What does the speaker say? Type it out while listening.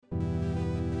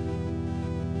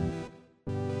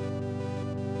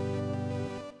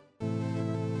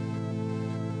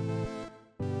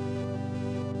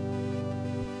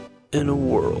In a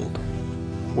world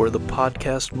where the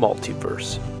podcast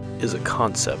multiverse is a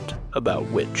concept about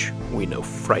which we know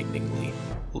frighteningly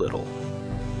little,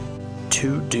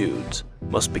 two dudes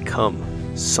must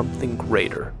become something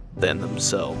greater than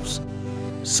themselves,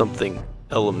 something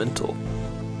elemental,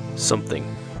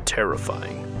 something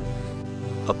terrifying.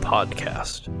 A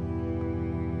podcast.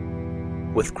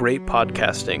 With great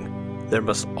podcasting, there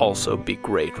must also be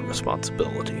great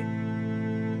responsibility.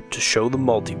 To show the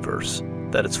multiverse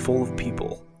that it's full of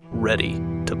people ready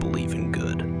to believe in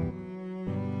good.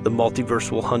 The multiverse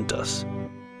will hunt us.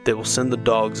 They will send the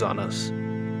dogs on us,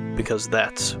 because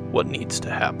that's what needs to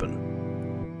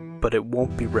happen. But it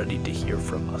won't be ready to hear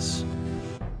from us.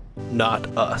 Not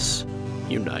us,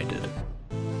 united.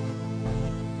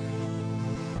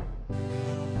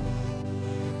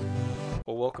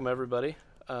 Well, welcome everybody.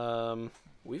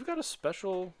 We've got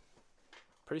a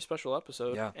pretty special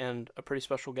episode and a pretty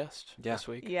special guest this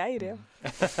week. Yeah, you do.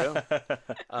 Let's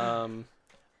go.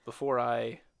 Before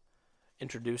I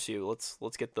introduce you,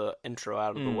 let's get the intro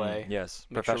out of the way. Yes,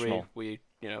 Make professional. Sure we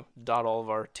dot all of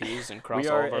our T's and cross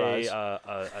all of our I's. We are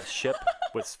a ship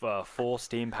with full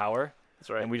steam power. That's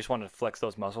right. And we just want to flex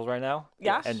those muscles right now.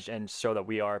 Yeah. And show that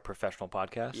we are a professional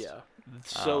podcast. Yeah.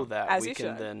 So that As we you can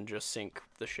should. then just sink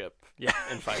the ship. Yeah.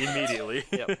 In 5 minutes. Immediately.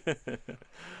 Yep.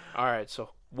 All right. So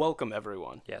welcome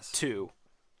everyone. Yes. To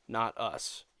Not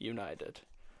Us United.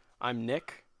 I'm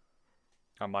Nick.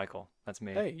 I'm Michael. That's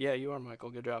me. Hey, yeah, you are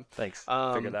Michael. Good job. Thanks.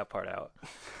 Figured that part out.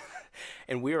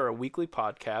 And we are a weekly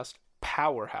podcast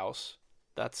powerhouse.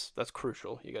 That's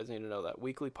crucial. You guys need to know that.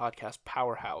 Weekly podcast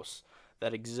powerhouse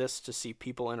that exists to see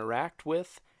people interact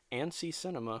with and see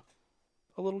cinema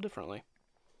a little differently.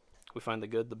 We find the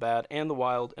good, the bad, and the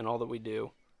wild in all that we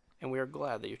do, and we are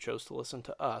glad that you chose to listen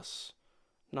to us,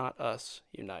 Not Us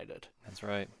United. That's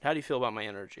right. How do you feel about my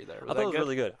energy there? I thought it was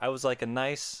really good. I was like a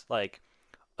nice, a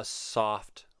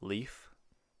soft leaf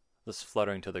just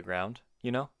fluttering to the ground,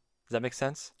 you know? Does that make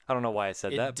sense? I don't know why I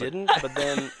said that. It didn't, but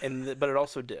then, but it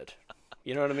also did.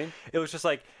 You know what I mean? It was just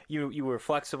like you were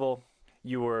flexible,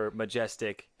 you were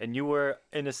majestic, and you were,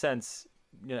 in a sense,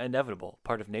 inevitable,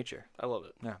 part of nature. I love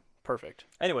it. Yeah. Perfect.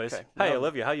 Anyways, Okay. Hi No.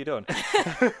 Olivia, how you doing?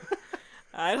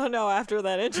 I don't know after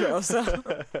that intro, so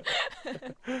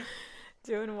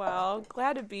doing well.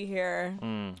 Glad to be here,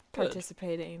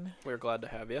 participating. We're glad to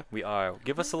have you. We are.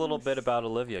 Give us a little bit about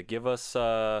Olivia. Give us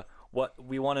what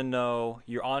we want to know.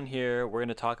 You're on here. We're going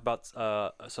to talk about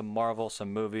some Marvel,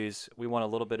 some movies. We want a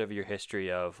little bit of your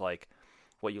history of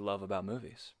what you love about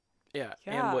movies. Yeah,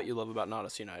 Yeah. and what you love about Not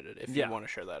Us United, if you want to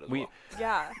share that as well.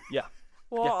 Yeah. Yeah.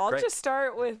 Well, Yeah, I'll great. just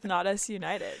start with Not Us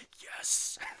United.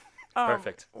 Yes.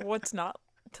 Perfect. What's not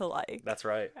to like? That's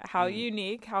right. How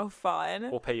unique, how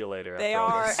fun. We'll pay you later. They after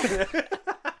all are. this.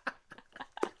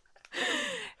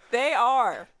 They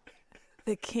are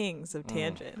the kings of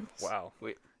tangents. Wow.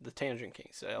 Wait, the Tangent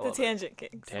Kings. I The love it. tangent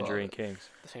kings. Tangerine it. Kings.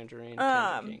 The Tangerine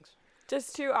Kings.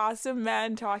 Just two awesome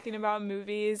men talking about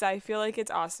movies. I feel like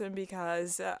it's awesome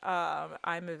because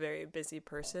I'm a very busy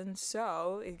person,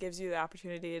 so it gives you the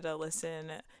opportunity to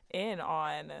listen in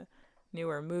on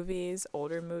newer movies,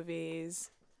 older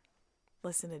movies,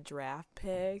 listen to draft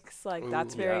picks.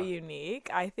 That's very unique,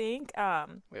 I think.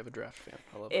 We have a draft fan.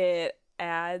 I love it. It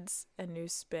adds a new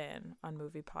spin on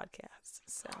movie podcasts.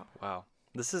 So Wow.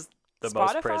 This is the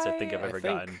most praise I Spotify, think I've ever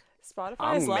gotten.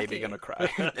 Spotify is I'm lucky. maybe going to cry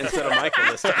instead of Michael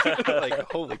this time.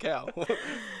 Holy cow.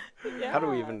 Yeah. How do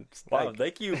we even... Wow,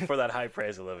 thank you for that high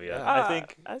praise, Olivia. Yeah. I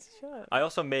think As you should.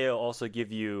 I may also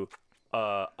give you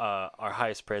our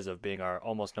highest praise of being our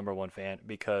almost number one fan,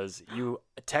 because you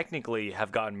technically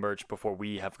have gotten merch before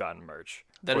we have gotten merch.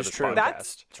 That for is this true. podcast.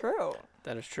 That's true.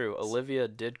 That is true. Olivia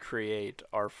did create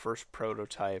our first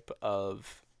prototype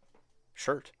of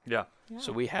shirt. Yeah.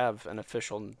 So we have an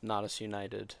official Not Us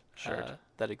United Shirt.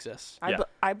 that exists.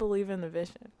 I believe in the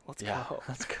vision. Let's Yeah. go.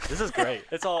 That's good. This is great.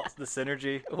 It's all the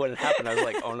synergy. When it happened, I was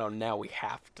like, "Oh no, now we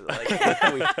have to.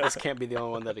 This can't be the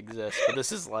only one that exists." But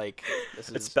this is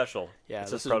It's special. Yeah,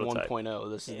 it's this a is prototype. 1.0.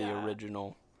 This is the Yeah.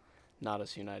 original Not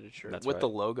Us United shirt That's with right. the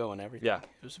logo and everything. Yeah.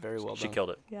 It was very well She done. killed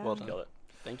it. Yeah. Well done. Killed it.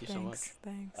 Thank you so much.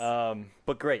 Thanks.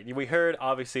 But great. We heard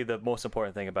obviously the most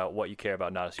important thing about what you care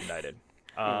about Not Us United.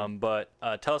 But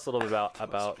tell us a little bit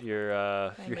about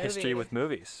your history movie. with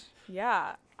movies.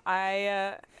 Yeah,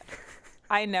 I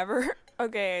never.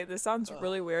 Okay, this sounds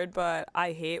really weird, but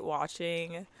I hate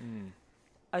watching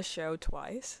a show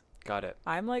twice. Got it.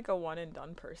 I'm like a one and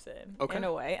done person Okay. in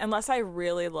a way, unless I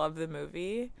really love the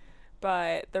movie.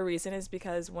 But the reason is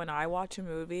because when I watch a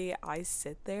movie, I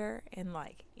sit there and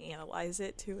analyze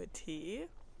it to a T.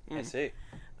 I see.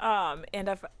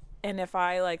 And if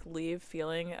I leave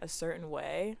feeling a certain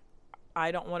way,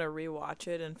 I don't want to rewatch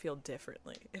it and feel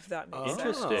differently, if that makes sense.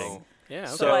 Interesting. Yeah. Okay.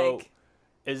 So, like,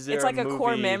 is there it's like a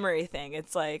core movie- memory thing.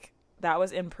 It's like that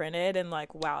was imprinted and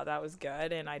like, wow, that was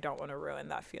good, and I don't want to ruin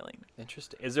that feeling.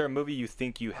 Interesting. Is there a movie you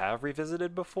think you have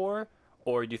revisited before,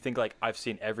 or do you think like I've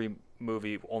seen every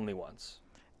movie only once?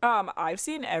 I've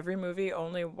seen every movie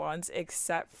only once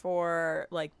except for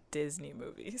like Disney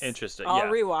movies. Interesting. I'll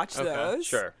Yeah. rewatch Okay. those.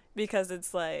 Sure. Because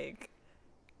it's like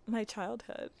my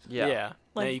childhood. Yeah.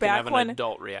 Like, now you can back have an when-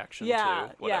 adult reaction Yeah,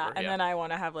 to whatever. and then I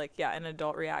want to have like an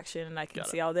adult reaction, and I can Got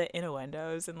see all the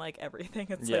innuendos and like everything.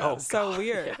 It's Yeah. like Oh, so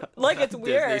weird. Yeah. Like it's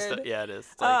Disney weird. stuff- yeah, it is.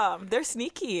 It's like, They're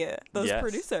sneaky. Those Yes,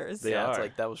 producers. they yeah, it's are.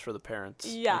 like that was for the parents.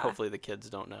 Yeah. And hopefully the kids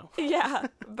don't know. Yeah,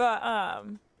 but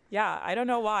yeah, I don't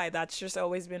know why. That's just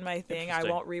always been my thing. I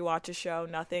Interesting. won't rewatch a show,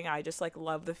 nothing. I just like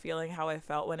love the feeling how I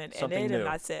felt when it Something ended, new. and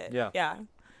that's it. Yeah. Yeah.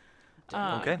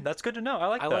 Okay, that's good to know. I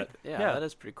like that. Yeah, that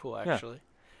is pretty cool actually.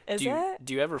 Is it?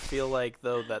 Do you ever feel like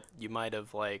though that you might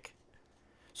have like,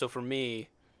 so for me,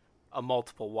 a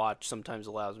multiple watch sometimes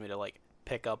allows me to like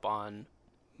pick up on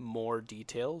more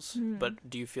details. Hmm. But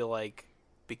do you feel like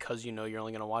because you know you're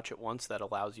only gonna watch it once, that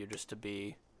allows you just to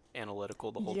be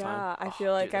analytical the whole time? Yeah, I Oh,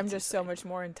 feel like dude, I'm that's just so insane. much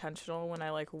more intentional when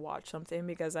I like watch something,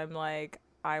 because I'm like,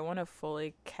 I want to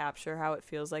fully capture how it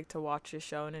feels like to watch a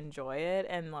show and enjoy it,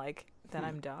 and like then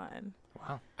I'm done.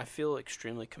 Wow. I feel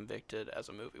extremely convicted as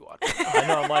a movie watcher. I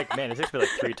know. I'm like, man, it takes me like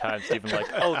 3 times to even like,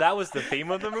 oh, that was the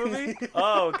theme of the movie.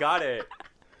 Oh, got it.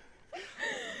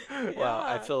 Wow,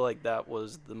 I Yeah. feel like that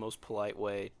was the most polite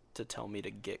way to tell me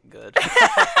to get good.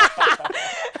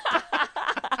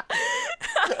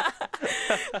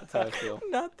 That's how I feel.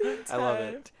 Not the intent. I love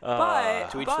it.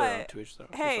 But To each their own. but To each their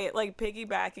own. hey, like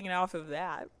piggybacking off of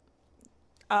that,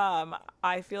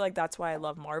 I feel like that's why I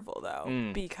love Marvel though,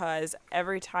 Mm. because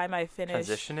every time I finish,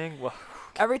 Transitioning. Well,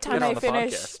 every time get on I the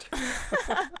finish,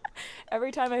 podcast.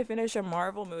 every time I finish a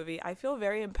Marvel movie, I feel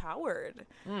very empowered.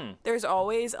 There's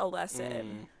always a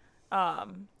lesson,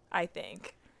 I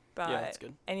think. But Yeah, that's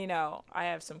good. and you know, I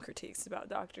have some critiques about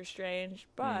Doctor Strange,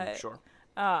 but Sure.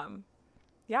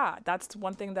 yeah, that's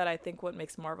one thing that I think what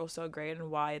makes Marvel so great and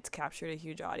why it's captured a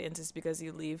huge audience is because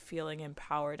you leave feeling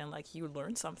empowered and like you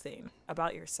learn something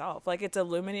about yourself. Like it's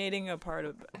illuminating a part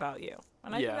about you.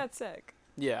 And I think Yeah. that's sick.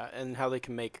 Yeah, and how they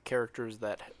can make characters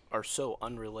that are so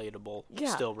unrelatable Yeah.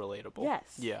 still relatable.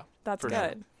 Yes. Yeah. That's for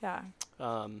good. Yeah.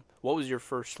 What was your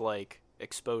first like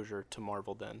exposure to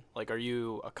Marvel then? Like, are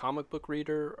you a comic book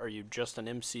reader? Are you just an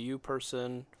MCU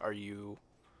person? Are you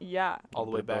Yeah. all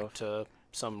the way bit back both. to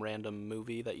some random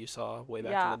movie that you saw way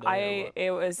back Yeah, in the day? or what?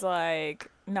 it was like,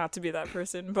 not to be that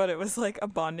person, but it was like a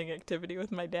bonding activity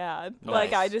with my dad.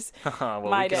 Like I Nice. just well,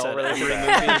 my we can dad- all relate to Every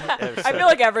that. movie. I feel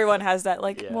like everyone has that,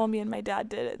 like, Yeah. well, me and my dad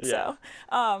did it. Yeah.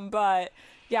 So, but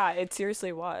yeah, it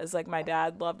seriously was. Like, my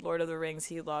dad loved Lord of the Rings.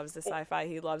 He loves the sci-fi.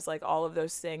 He loves, like, all of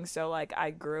those things. So, like, I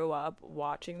grew up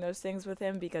watching those things with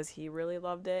him because he really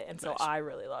loved it. And so Nice. I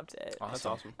really loved it. That's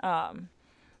awesome.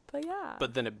 But yeah.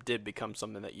 But then it did become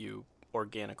something that you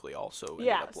organically also ended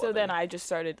yeah, up so then loving. I just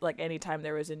started, like, anytime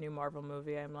there was a new Marvel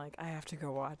movie, I'm like, I have to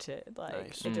go watch it. Like,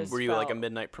 Nice. it just Were you like a felt-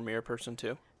 midnight premiere person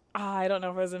too? I don't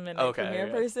know if I was a midnight Okay, premiere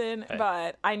okay. person, Hey.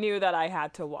 but I knew that I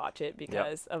had to watch it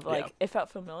because of, like, Yeah. it felt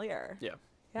familiar. Yeah.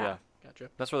 Yeah. Yeah. Gotcha.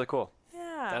 That's really cool.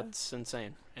 Yeah. That's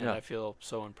insane. And Yeah. I feel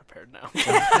so unprepared now.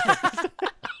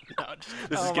 No, just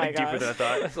This Oh is my getting deeper gosh. than I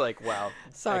thought. it's like, wow.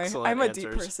 Sorry, excellent I'm a answers.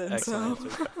 deep person, Excellent so.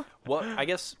 answers. Well, I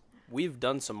guess we've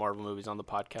done some Marvel movies on the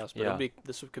podcast, but Yeah.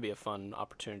 this could be a fun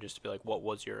opportunity just to be like, what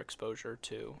was your exposure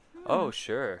to Oh,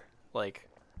 sure. like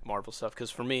Marvel stuff?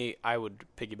 Because for me, I would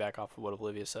piggyback off of what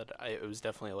Olivia said. It was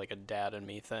definitely like a dad and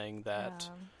me thing that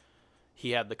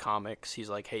he had the comics. He's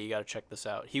like, hey, you got to check this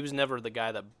out. He was never the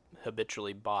guy that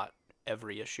habitually bought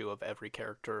every issue of every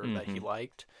character that he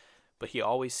liked, but he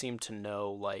always seemed to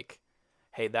know, like,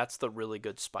 hey, that's the really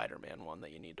good Spider-Man one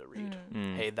that you need to read.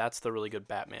 Hey, that's the really good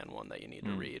Batman one that you need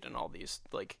to read, and all these.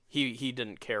 Like, he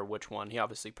didn't care which one. He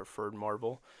obviously preferred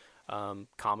Marvel,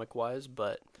 comic-wise,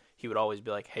 but he would always be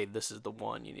like, hey, this is the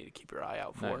one you need to keep your eye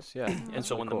out for. Nice. Yeah. And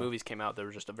so really when cool. the movies came out, there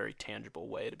was just a very tangible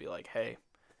way to be like, hey,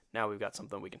 now we've got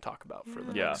something we can talk about for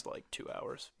the Yeah. next, like, 2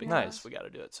 hours. Because Nice. we got to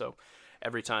do it. So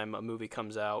every time a movie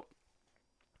comes out,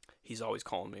 he's always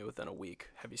calling me within a week.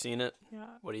 Have you seen it? Yeah.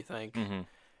 What do you think? Mhm.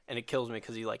 And it kills me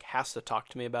because he, like, has to talk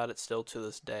to me about it still to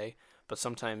this day. But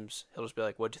sometimes he'll just be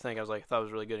like, what'd you think? I was like, I thought it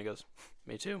was really good. He goes,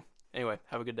 me too. Anyway,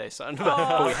 have a good day, son.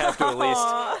 But we have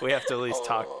to at least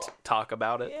talk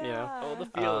about it, you know? Yeah. Oh, the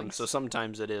feelings. So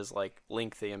sometimes it is like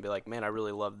lengthy and be like, man, I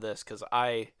really love this because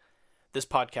this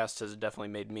podcast has definitely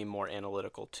made me more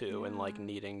analytical too, and like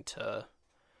needing to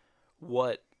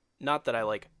not that I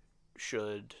like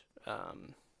should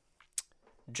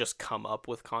just come up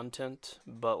with content,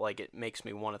 but like it makes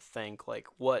me want to think like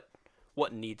what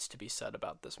needs to be said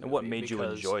about this movie. And what made you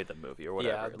enjoy the movie or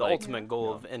whatever. Yeah, the ultimate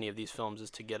goal of any of these films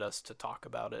is to get us to talk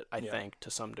about it, I think,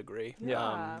 to some degree.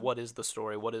 Yeah. What is the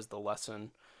story? What is the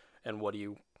lesson? And what do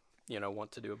you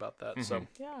want to do about that? So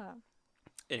Yeah.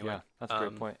 anyway. Yeah, that's a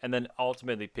great point. And then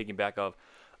ultimately piggyback of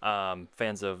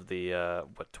fans of the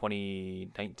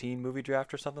 2019 movie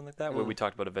draft or something like that, where we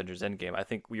talked about Avengers Endgame. I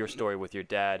think your story with your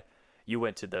dad, you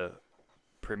went to the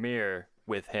premiere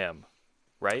with him,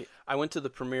 right? I went to the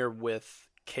premiere with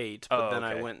Kate, but then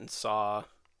I went and saw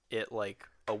it like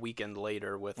a weekend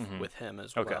later with him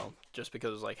as well. Just because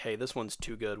it was like, hey, this one's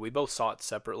too good. We both saw it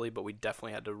separately, but we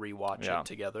definitely had to rewatch it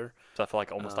together. So I feel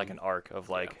like almost like an arc of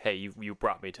like, hey, you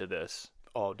brought me to this.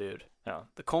 Oh, dude. Yeah.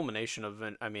 The culmination of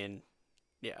it, I mean,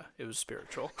 yeah, it was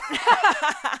spiritual.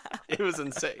 It was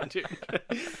insane, dude.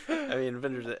 I mean,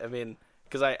 Avengers,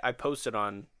 because I posted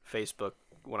on Facebook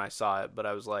when I saw it, but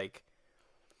I was like,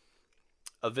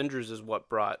 Avengers is what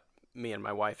brought me and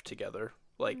my wife together.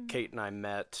 Like, Kate and I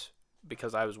met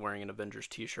because I was wearing an Avengers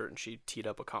t-shirt and she teed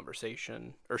up a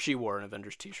conversation, or she wore an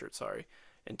Avengers t-shirt, sorry,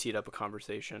 and teed up a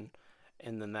conversation.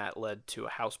 And then that led to a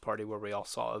house party where we all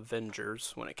saw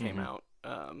Avengers when it came out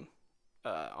on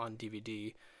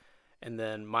DVD. And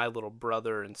then my little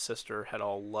brother and sister had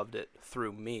all loved it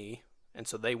through me. And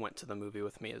so they went to the movie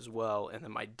with me as well. And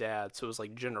then my dad, so it was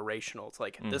like generational. It's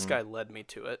like, this guy led me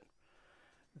to it.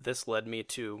 This led me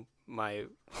to my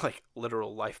like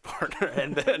literal life partner.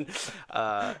 And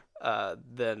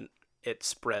then it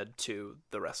spread to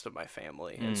the rest of my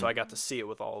family. And so I got to see it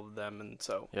with all of them. And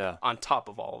so on top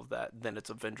of all of that, then it's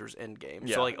Avengers Endgame.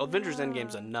 So like Avengers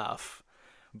Endgame's enough.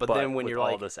 But then when you're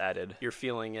all like, this added, you're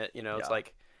feeling it, it's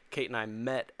like Kate and I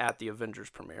met at the Avengers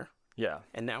premiere. Yeah.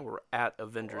 And now we're at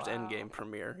Avengers Endgame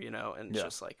premiere, and it's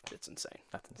just like, it's insane.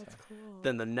 That's insane. That's cool.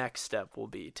 Then the next step will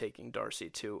be taking Darcy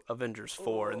to Avengers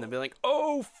 4 and then be like,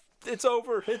 oh, it's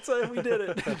over. We did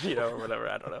it. Or whatever.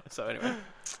 I don't know. So anyway.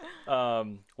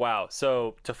 Wow.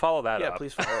 So to follow that up. Yeah,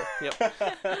 please follow.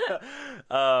 Yep.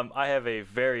 I have a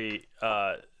very,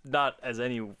 not as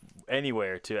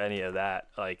anywhere to any of that,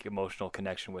 like emotional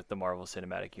connection with the Marvel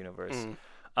Cinematic Universe.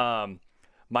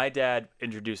 My dad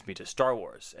introduced me to Star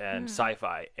Wars and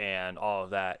sci-fi and all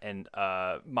of that. And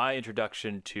my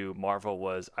introduction to Marvel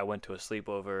was I went to a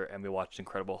sleepover and we watched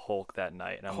Incredible Hulk that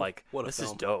night. And I'm like, this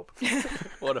is dope.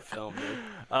 What a film, dude.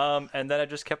 And then I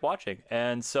just kept watching.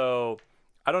 And so,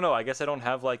 I don't know. I guess I don't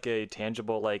have like a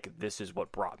tangible, like, this is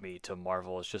what brought me to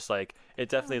Marvel. It's just like, it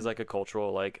definitely is like a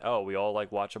cultural, like, oh, we all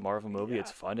like watch a Marvel movie.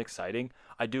 It's fun, exciting.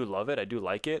 I do love it. I do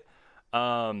like it.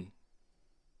 And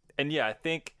yeah, I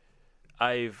think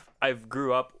I've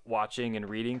grew up watching and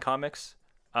reading comics,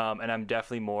 and I'm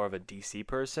definitely more of a DC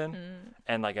person,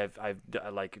 and like I've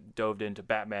like dove into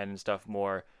Batman and stuff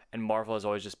more, and Marvel has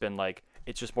always just been like,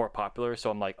 it's just more popular, so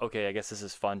I'm like, okay, I guess this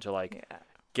is fun to like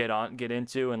get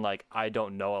into, and like I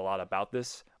don't know a lot about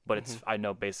this, but it's I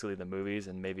know basically the movies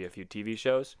and maybe a few TV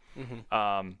shows,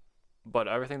 but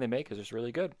everything they make is just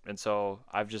really good, and so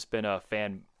I've just been a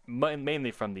fan mainly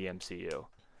from the MCU.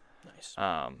 Nice.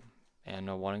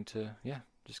 And wanting to,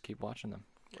 just keep watching them.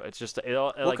 It's just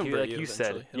like you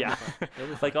said,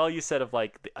 like all you said of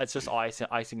like, it's just all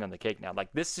icing on the cake now.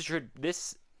 Like this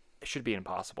should be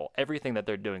impossible. Everything that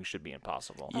they're doing should be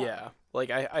impossible. Yeah, like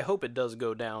I hope it does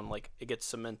go down. Like it gets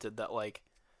cemented that like,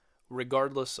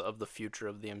 regardless of the future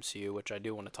of the MCU, which I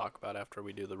do want to talk about after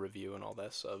we do the review and all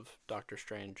this of Doctor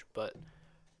Strange, but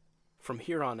from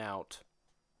here on out,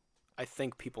 I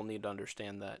think people need to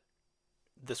understand that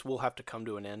this will have to come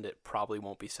to an end. It probably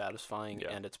won't be satisfying,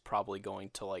 and it's probably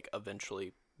going to like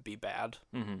eventually be bad.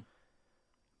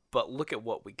 But look at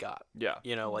what we got. Yeah.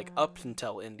 Like up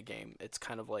until Endgame, it's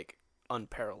kind of like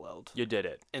unparalleled. You did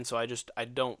it. And so I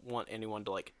don't want anyone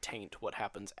to like taint what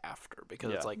happens after,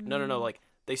 because it's like, no, like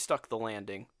they stuck the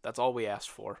landing. That's all we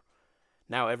asked for.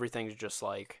 Now everything's just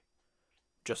like,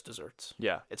 just desserts.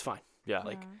 Yeah. It's fine. Yeah.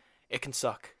 Like it can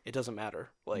suck. It doesn't matter.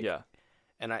 Like,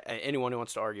 and anyone who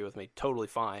wants to argue with me, totally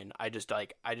fine. I just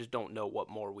don't know what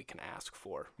more we can ask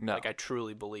for. No. Like I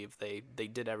truly believe they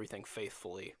did everything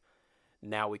faithfully.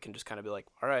 Now we can just kind of be like,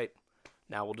 all right,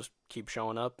 now we'll just keep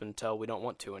showing up until we don't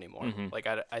want to anymore. Like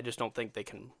I just don't think they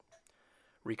can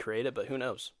recreate it, but who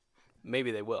knows?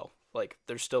 Maybe they will. Like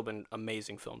there's still been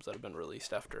amazing films that have been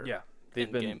released after. Yeah,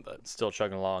 they've been still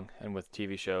chugging along, and with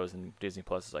TV shows and Disney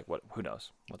Plus, it's like who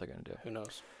knows what they're gonna do? Who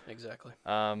knows? Exactly.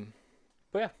 But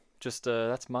yeah. Just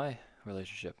that's my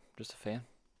relationship. Just a fan.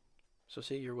 So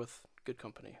see, you're with good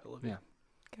company, Olivia.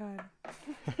 Yeah. Good.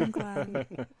 I'm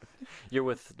glad. You're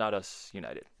with Not Us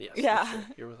United. Yes. Yeah.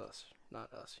 You're with us,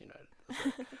 not us United.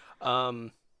 That's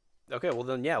right. Okay, well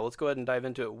then, yeah, let's go ahead and dive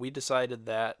into it. We decided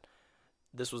that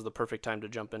this was the perfect time to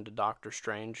jump into Doctor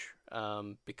Strange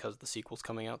because the sequel's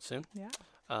coming out soon.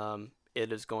 Yeah.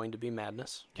 It is going to be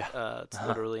madness. Yeah. It's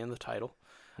literally in the title.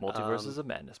 Multiverses of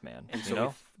madness, man. And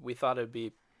so we thought it'd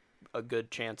be a good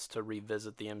chance to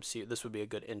revisit the MCU. This would be a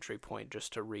good entry point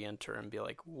just to re-enter and be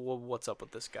like, well, what's up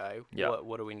with this guy? Yeah.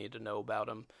 What do we need to know about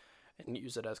him? And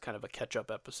use it as kind of a catch-up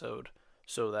episode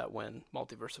so that when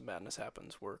Multiverse of Madness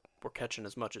happens, we're catching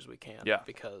as much as we can. Yeah.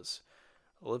 Because,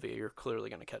 Olivia, you're clearly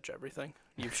going to catch everything.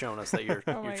 You've shown us that you're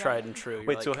Oh you're my tried God. and true. You're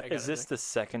Wait, like, so "I got is this everything." the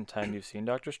second time you've seen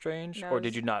Doctor Strange, No, or it did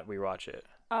was- you not rewatch it?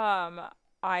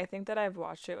 I think that I've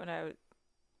watched it when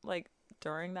like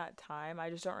during that time. I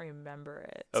just don't remember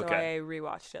it. So Okay. I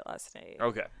rewatched it last night.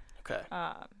 Okay. Okay.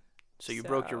 Um, So you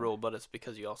broke your so- rule, but it's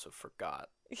because you also forgot.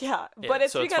 yeah, Yeah, but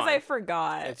it's so it's because I fine.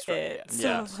 forgot It's right, it.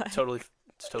 yeah. So, Yeah, like-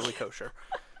 It's totally kosher.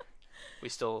 We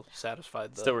still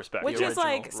satisfied the Still respect. which the is original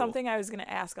like rule. something I was gonna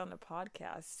ask on the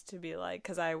podcast to be like,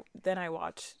 because I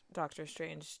watched Doctor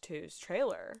Strange 2's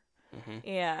trailer Mhm.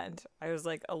 and I was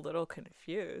like a little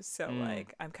confused. So Mm.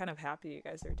 like I'm kind of happy you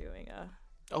guys are doing a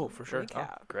Oh, for sure.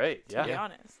 recap. Great. To Yeah. be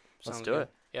honest. Let's Sounds do good.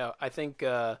 it. Yeah, I think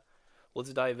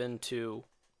let's dive into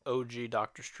OG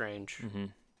Doctor Strange, Mm-hmm.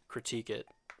 critique it,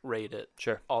 rate it,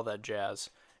 Sure. all that jazz,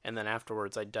 and then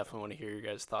afterwards, I definitely want to hear your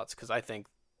guys' thoughts because I think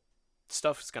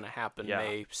stuff is going to happen Yeah.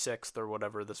 May 6th or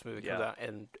whatever this movie comes Yeah. out,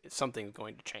 and something's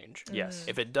going to change. Yes.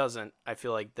 If it doesn't, I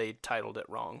feel like they titled it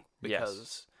wrong Yes.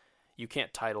 because you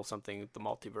can't title something The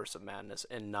Multiverse of Madness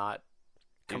and not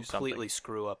Do completely something.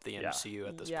 screw up the Yeah. MCU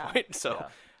at this Yeah. point. So Yeah.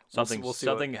 Something. we'll see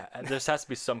what- something. There has to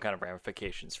be some kind of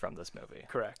ramifications from this movie.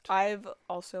 correct. I've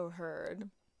also heard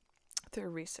through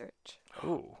research,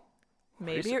 Ooh.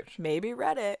 maybe Research. maybe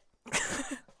Reddit,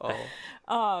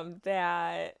 Oh,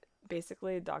 that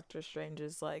basically Doctor Strange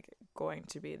is like going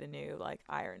to be the new like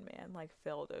Iron Man, like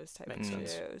fill those type Makes of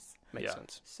sense. shoes. makes Yeah.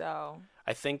 sense. So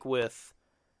I think with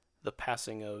the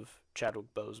passing of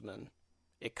Chadwick Boseman,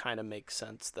 it kind of makes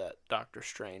sense that Doctor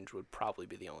Strange would probably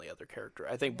be the only other character.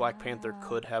 I think Black Panther Yeah.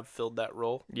 could have filled that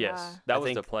role. Yes. Yeah. That I was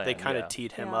think the plan. They kind of yeah.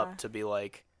 teed him Yeah. up to be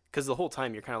like, because the whole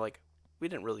time you're kind of like, we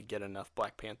didn't really get enough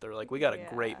Black Panther. Like, we got a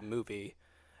great Yeah. movie,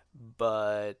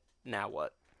 but now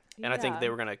what? And I think they yeah.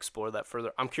 were going to explore that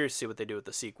further. I'm curious to see what they do with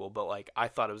the sequel, but like, I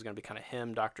thought it was going to be kind of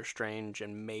him, Doctor Strange,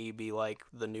 and maybe like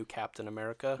the new Captain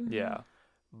America. Yeah.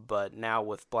 But now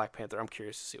with Black Panther, I'm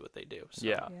curious to see what they do. So,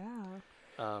 Yeah. Yeah.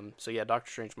 So yeah, Doctor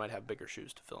Strange might have bigger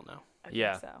shoes to fill now. I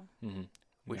Yeah. think so. Mm-hmm.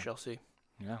 We Yeah. shall see.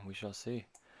 Yeah, we shall see.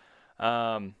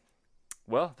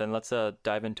 Well, then let's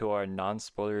dive into our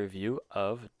non-spoiler review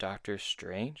of Doctor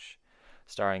Strange,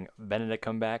 starring Benedict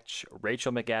Cumberbatch,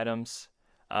 Rachel McAdams,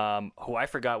 who I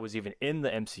forgot was even in the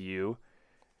MCU.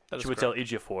 That is Chiwetel correct.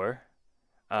 Ejiofor.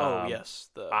 Oh yes,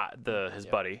 His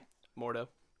Yep. buddy Mordo.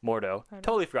 Mordo. Mordo.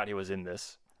 Totally forgot he was in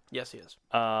this. Yes, he is.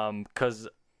 Cause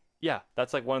yeah,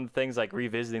 that's like one of the things. Like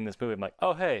revisiting this movie, I'm like,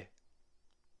 oh hey,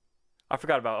 I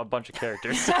forgot about a bunch of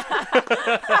characters.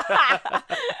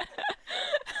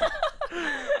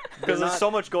 Because there's so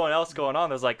much else going on.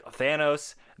 There's like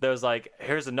Thanos. There's like,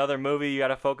 here's another movie you got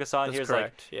to focus on. That's here's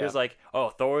correct, like, yeah. here's like, oh,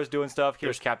 Thor's doing stuff.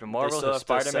 Here's Captain Marvel. They still There's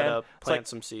have to set Spider-Man. up, It's plant like,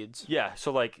 some seeds. yeah.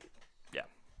 So like, yeah,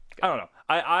 I don't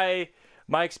know.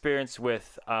 My experience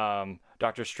with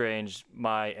Doctor Strange,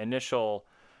 my initial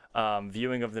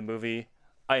viewing of the movie,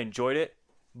 I enjoyed it,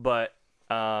 but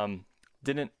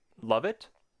didn't love it.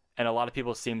 And a lot of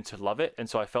people seemed to love it, and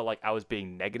so I felt like I was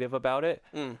being negative about it.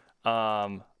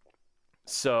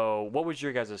 So, what was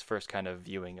your guys' first kind of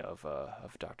viewing of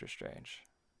Doctor Strange?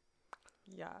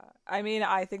 Yeah. I mean,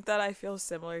 I think that I feel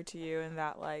similar to you in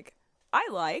that, like, I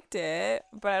liked it,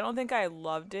 but I don't think I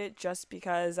loved it just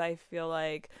because I feel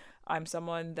like I'm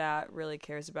someone that really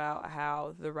cares about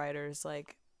how the writers,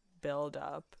 like, build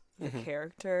up the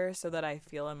character so that I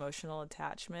feel emotional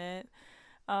attachment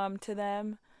to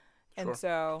them. Sure. And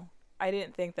so I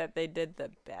didn't think that they did the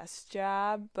best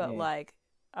job, but, like,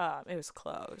 it was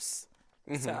close.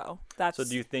 So that's... So,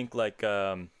 do you think, like,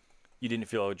 you didn't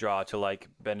feel a draw to, like,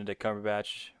 Benedict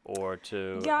Cumberbatch or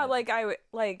to... Yeah,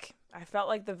 I felt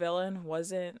like the villain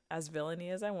wasn't as villainy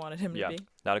as I wanted him to be.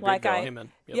 not a good Like, villain. Amen.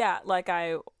 Yep. Yeah, like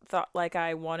I thought, like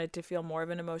I wanted to feel more of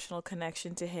an emotional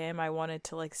connection to him. I wanted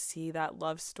to like see that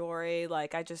love story.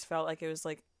 Like I just felt like it was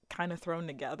like kind of thrown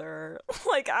together.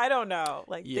 Like I don't know,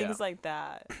 like Yeah. things like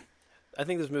that. I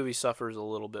think this movie suffers a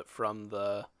little bit from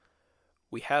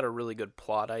we had a really good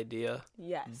plot idea,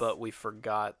 Yes. but we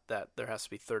forgot that there has to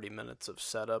be 30 minutes of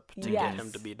setup to Yes. get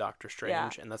him to be Doctor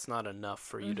Strange, and that's not enough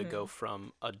for you to go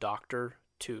from a doctor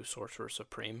to Sorcerer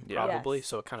Supreme, Yeah. probably. Yes.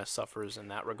 So it kind of suffers in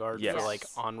that regard Yes. for like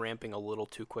on-ramping a little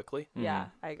too quickly. Yeah,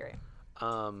 I agree.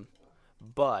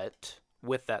 But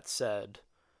with that said,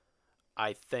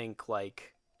 I think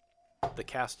like the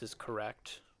cast is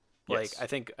correct. Like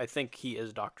Yes. I think he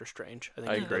is Doctor Strange. I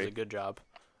think I he agree. does a good job.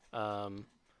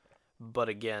 But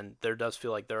again, there does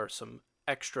feel like there are some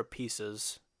extra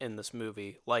pieces in this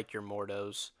movie, like your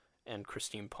Mordos and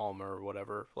Christine Palmer or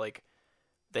whatever. Like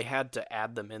they had to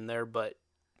add them in there, but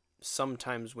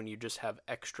sometimes when you just have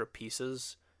extra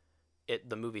pieces,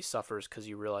 the movie suffers because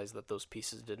you realize that those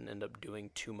pieces didn't end up doing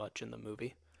too much in the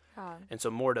movie. And so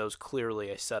Mordo's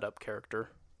clearly a setup character.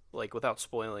 Like without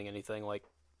spoiling anything, like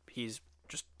he's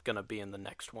just gonna be in the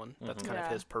next one. That's kind of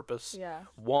his purpose. Yeah.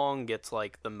 Wong gets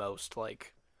like the most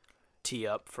like tee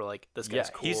up for like this guy's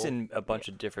cool. He's in a bunch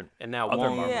of different and now other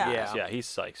Wong, Marvel Yeah. movies. Yeah,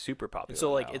 he's like super popular. And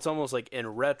so like now. it's almost like in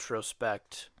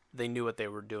retrospect they knew what they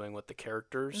were doing with the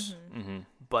characters,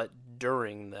 but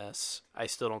during this, I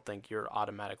still don't think you're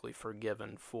automatically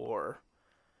forgiven for.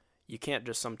 You can't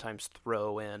just sometimes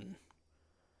throw in.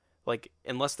 Like,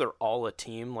 unless they're all a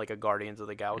team, like a Guardians of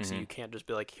the Galaxy, you can't just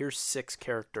be like, here's 6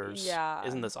 characters. Yeah.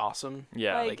 Isn't this awesome?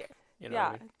 Yeah. Like, you know what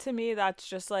I mean? to me, that's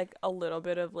just like a little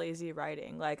bit of lazy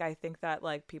writing. Like, I think that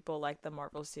like people like the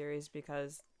Marvel series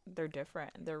because they're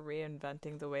different. They're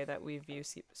reinventing the way that we view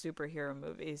superhero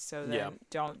movies. So then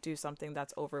don't do something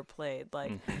that's overplayed,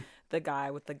 like the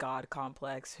guy with the God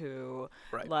complex who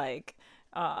like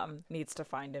needs to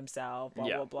find himself, blah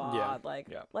blah blah. Yeah. Like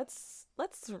let's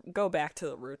go back to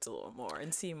the roots a little more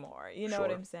and see more. You know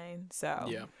what I'm saying? So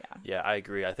Yeah, I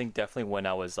agree. I think definitely when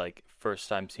I was like first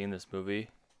time seeing this movie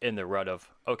in the rut of,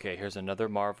 okay, here's another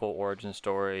Marvel origin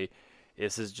story.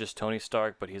 This is just Tony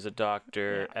Stark, but he's a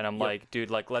doctor. And I'm like,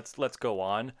 dude, like let's go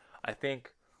on. I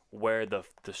think where the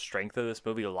strength of this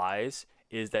movie lies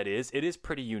is that it is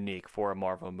pretty unique for a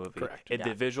Marvel movie. Correct. The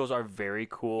visuals are very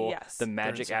cool. Yes. The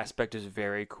magic aspect is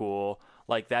very cool.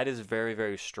 Like that is very,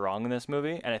 very strong in this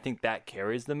movie, and I think that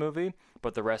carries the movie.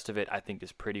 But the rest of it, I think,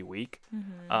 is pretty weak.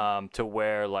 To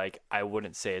where like I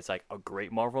wouldn't say it's like a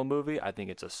great Marvel movie. I think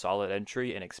it's a solid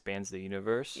entry and expands the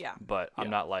universe. Yeah. But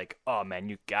I'm not like, oh man,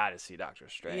 you gotta see Doctor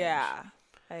Strange. yeah,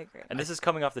 I agree. And this is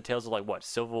coming off the tails of like what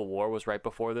Civil War was right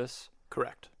before this.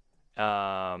 Correct.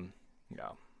 Yeah.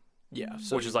 Yeah.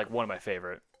 So Which is like one of my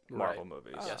favorite Marvel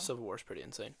movies. Yeah, Civil War's pretty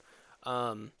insane.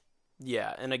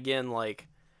 Yeah, and again, like,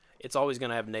 it's always going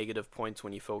to have negative points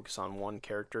when you focus on one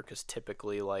character, because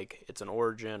typically, like, it's an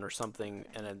origin or something,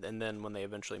 and then when they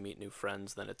eventually meet new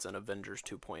friends, then it's an Avengers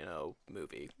 2.0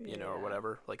 movie, you know, or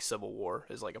whatever. Like, Civil War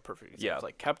is, like, a perfect example. Yeah. It's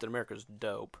like, Captain America's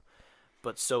dope,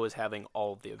 but so is having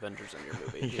all of the Avengers in your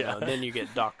movie. You know? And then you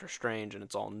get Doctor Strange, and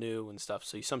it's all new and stuff,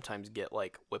 so you sometimes get,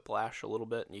 like, whiplash a little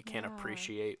bit, and you can't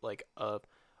appreciate, like, a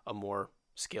more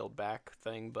scaled back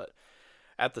thing, but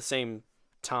at the same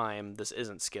time, this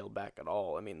isn't scaled back at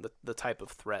all. I mean, the type of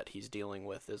threat he's dealing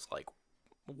with is like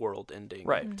world-ending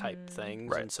type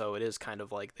things, and so it is kind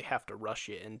of like they have to rush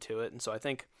you into it. And so I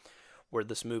think where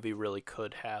this movie really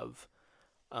could have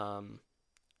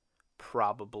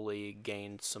probably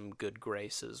gained some good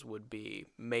graces would be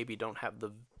maybe don't have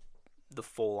the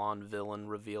full-on villain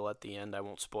reveal at the end. I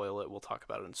won't spoil it. We'll talk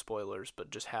about it in spoilers,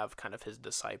 but just have kind of his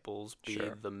disciples be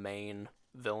the main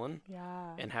villain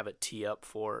and have it tee up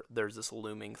for there's this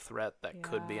looming threat that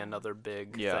could be another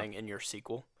big thing in your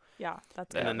sequel.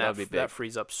 That's And it. then be big. that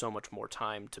frees up so much more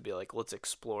time to be like, let's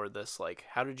explore this. Like,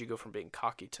 how did you go from being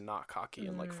cocky to not cocky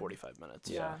in like 45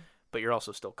 minutes? But you're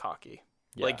also still cocky.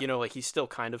 Like, you know, like he's still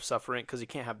kind of suffering because he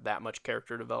can't have that much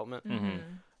character development.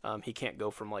 He can't go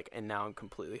from like, and now I'm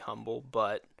completely humble.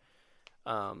 But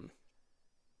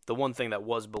the one thing that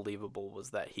was believable was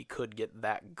that he could get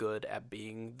that good at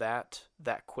being that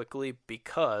quickly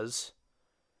because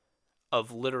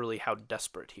of literally how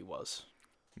desperate he was.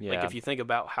 Yeah. Like, if you think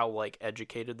about how, like,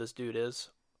 educated this dude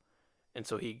is, and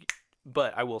so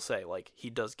but I will say, like, he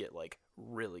does get, like,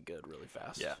 really good really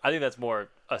fast. Yeah, I think that's more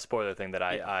a spoiler thing that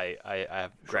I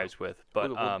have gripes with. But,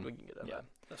 we can get that back.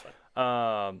 That's fine.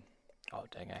 Oh,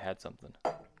 dang, I had something.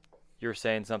 You were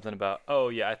saying something about,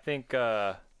 I think,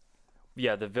 the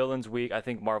villain's weak. I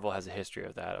think Marvel has a history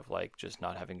of that, of, like, just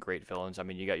not having great villains. I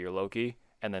mean, you got your Loki,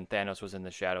 and then Thanos was in the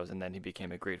shadows, and then he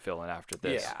became a great villain after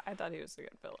this. Yeah, I thought he was a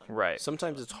good villain. Right.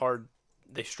 Sometimes it's hard.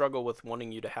 They struggle with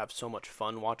wanting you to have so much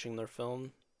fun watching their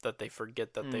film that they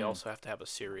forget that they also have to have a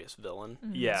serious villain.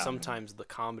 Yeah. Sometimes the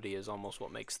comedy is almost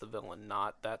what makes the villain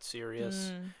not that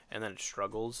serious, and then it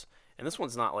struggles. And this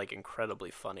one's not, like, incredibly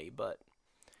funny, but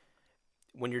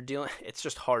when you're dealing, it's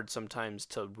just hard sometimes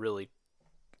to really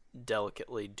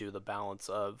delicately do the balance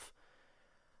of,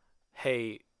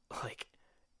 hey, like,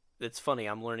 it's funny,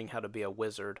 I'm learning how to be a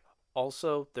wizard.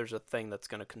 Also, there's a thing that's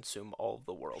going to consume all of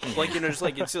the world. Like, you know, just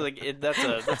like, it's like,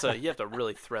 that's a, you have to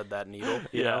really thread that needle,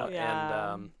 you know?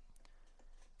 Yeah. And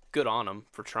good on them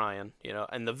for trying,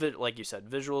 and like you said,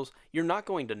 visuals, you're not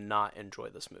going to not enjoy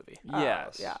this movie.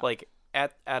 Yes. Yeah. Like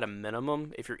at a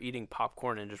minimum, if you're eating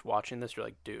popcorn and just watching this, you're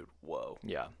like, dude, whoa.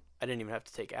 Yeah. I didn't even have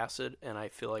to take acid, and I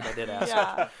feel like I did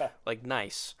acid. Yeah. Like,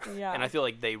 nice. Yeah. And I feel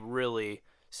like they really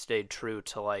stayed true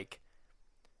to, like,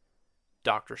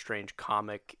 Doctor Strange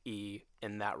comic-y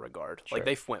in that regard. Sure. Like,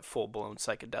 they went full-blown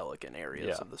psychedelic in areas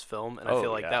Yeah. of this film, and I feel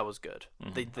like yeah. that was good.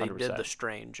 Mhm, They did 100%. the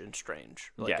strange and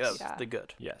strange. Like, Yes. that was Yeah. the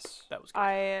good. Yes. That was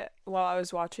good. While I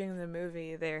was watching the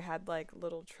movie, they had like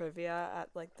little trivia at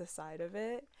like the side of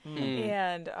it,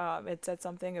 and it said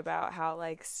something about how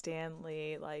like Stan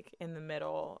Lee, like in the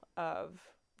middle of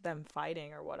them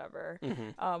fighting or whatever,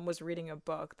 was reading a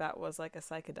book that was like a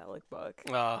psychedelic book,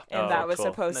 and that was cool.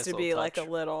 supposed Nice to little be like a touch.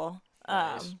 little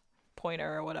Nice.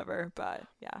 pointer or whatever. But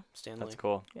yeah, Stanley. That's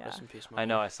cool. yeah. Rest in peace, I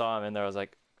know. I saw him in there. I was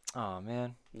like, oh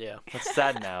man, Yeah. that's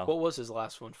sad now. What was his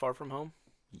last one? Far From Home?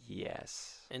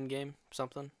 Yes. Endgame?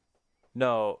 Something?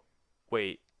 No.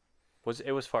 Wait.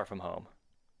 It was Far From Home?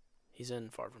 He's in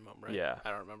Far From Home, right? Yeah. I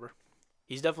don't remember.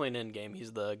 He's definitely an Endgame.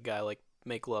 He's the guy like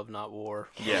make love, not war.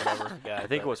 Yeah. Whatever guy. I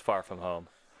think it but- was Far From Home.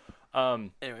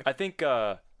 Anyway. I think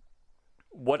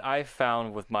what I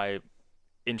found with my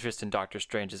interest in Doctor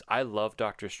Strange is I love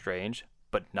Doctor Strange,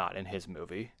 but not in his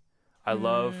movie. I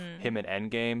love him in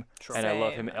Endgame, Sure. and I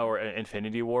love him Same. or in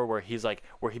Infinity War, where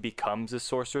he becomes the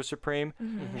Sorcerer Supreme.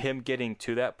 Him getting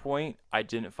to that point, I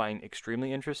didn't find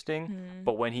extremely interesting.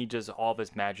 But when he does all of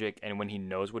his magic, and when he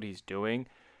knows what he's doing,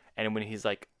 and when he's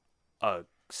like a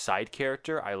side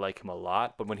character, I like him a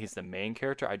lot. But when he's the main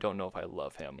character, I don't know if I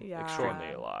love him Yeah.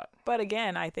 extremely a lot. But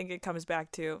again, I think it comes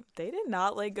back to they did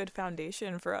not lay good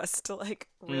foundation for us to like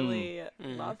really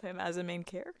love him as a main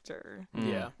character.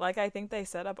 Yeah. Like I think they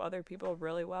set up other people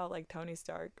really well, like Tony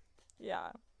Stark.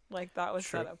 Yeah, like that was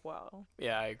set True. up well.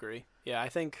 Yeah, I agree. Yeah, I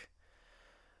think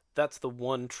that's the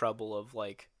one trouble of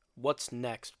like what's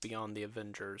next beyond the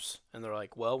Avengers. And they're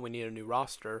like, well, we need a new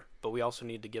roster, but we also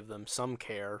need to give them some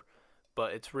care.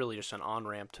 But it's really just an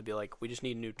on-ramp to be like, we just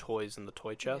need new toys in the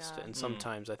toy chest. Yeah. And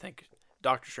sometimes I think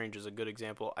Doctor Strange is a good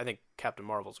example. I think Captain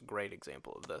Marvel's a great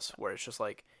example of this, where it's just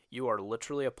like, you are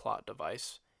literally a plot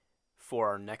device for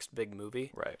our next big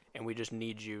movie. Right. And we just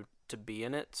need you to be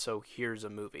in it, so here's a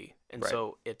movie. And Right.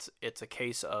 so it's a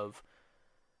case of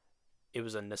it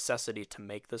was a necessity to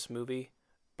make this movie,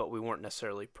 but we weren't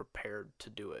necessarily prepared to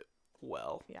do it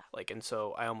well. Yeah. Like, and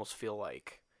so I almost feel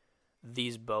like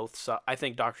these both, I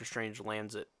think Doctor Strange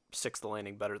lands at Sixth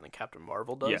Landing better than Captain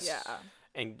Marvel does. Yes.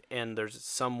 Yeah. And there's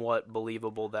somewhat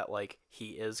believable that like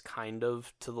he is kind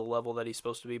of to the level that he's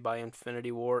supposed to be by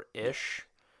Infinity War ish.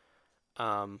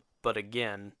 But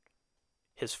again,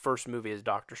 his first movie is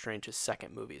Doctor Strange. His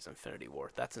second movie is Infinity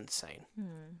War. That's insane.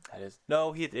 That is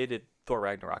no. He did Thor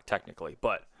Ragnarok technically,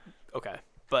 but Okay,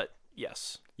 but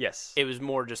yes, yes. it was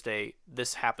more just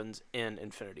this happens in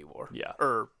Infinity War. Yeah.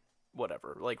 Or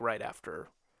whatever, like right after.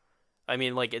 I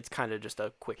mean, like it's kind of just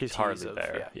a quick. He's tease hardly of,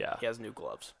 there, yeah. He has new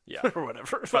gloves. Yeah. or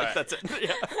whatever. Like Right. that's it.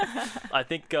 Yeah. I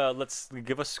think let's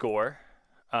give a score.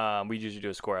 We usually do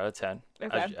a score out of 10,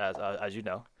 Okay. as you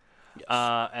know.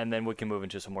 Yes. And then we can move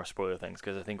into some more spoiler things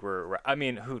because I think I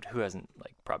mean, who hasn't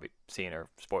like probably seen or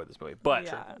spoiled this movie? But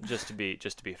Yeah. just to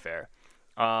be fair,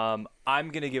 I'm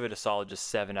gonna give it a solid just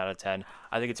 7 out of 10.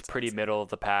 I think it's pretty middle of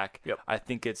the pack. Yep.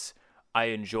 I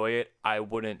enjoy it. I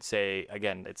wouldn't say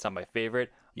again it's not my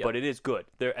favorite, Yep. but it is good.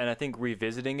 And I think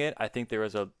revisiting it, I think there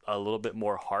was a little bit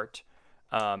more heart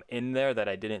in there that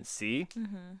I didn't see,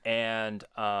 and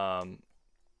I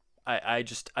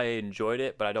enjoyed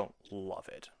it, but I don't love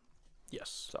it.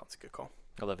 Yes. So that's a good call.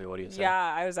 Olivia, what do you say?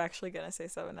 Yeah, I was actually gonna say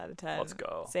 7 out of 10. Let's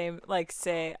go. Same, like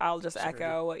I'll just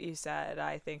echo what you said.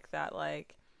 I think that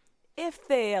like if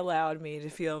they allowed me to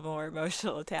feel more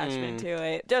emotional attachment to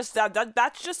it, just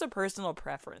that's just a personal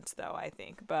preference though, I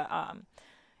think. But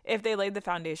if they laid the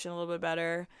foundation a little bit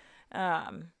better,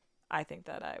 I think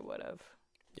that I would have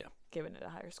given it a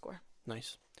higher score.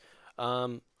 Nice.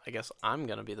 I guess I'm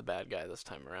gonna be the bad guy this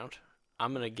time around.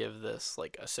 I'm gonna give this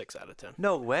like a 6 out of 10.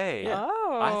 No way. Yeah.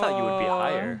 Oh, I thought you would be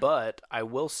higher. But I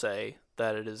will say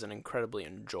that it is an incredibly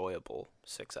enjoyable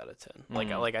 6 out of 10.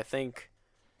 Like I think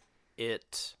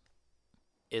it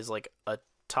is like a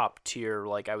top tier.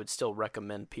 Like I would still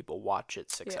recommend people watch it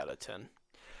 6 out of 10.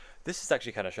 This is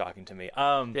actually kind of shocking to me.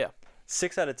 Yeah.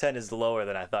 6 out of 10 is lower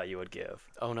than I thought you would give.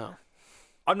 Oh no.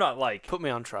 I'm not like Put me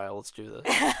on trial. Let's do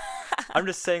this. I'm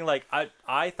just saying like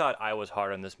I thought I was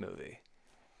hard on this movie.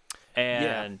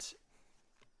 And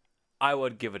I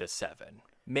would give it a 7.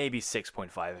 Maybe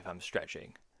 6.5 if I'm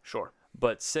stretching. Sure.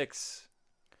 But 6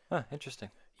 interesting.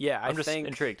 Yeah, I'm just think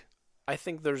intrigued. I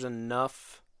think there's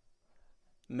enough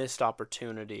missed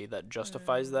opportunity that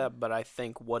justifies that, but I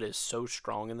think what is so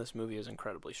strong in this movie is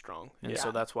incredibly strong. And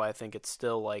so that's why I think it's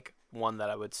still like one that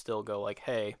I would still go like,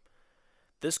 hey,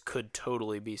 this could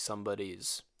totally be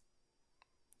somebody's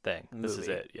thing. movie. This is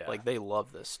it. Yeah. Like they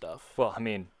love this stuff. Well, I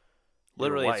mean,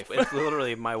 literally, your wife. it's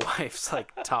literally my wife's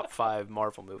like top 5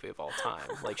 Marvel movie of all time.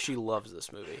 Like she loves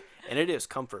this movie, and it is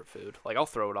comfort food. Like I'll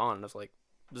throw it on, and it's like,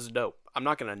 this is dope. I'm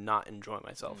not gonna not enjoy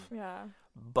myself. Yeah.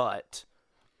 But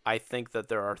I think that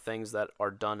there are things that are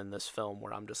done in this film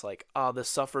where I'm just like, oh, this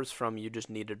suffers from you just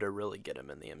needed to really get him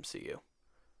in the MCU.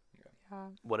 Yeah.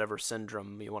 Whatever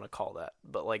syndrome you want to call that.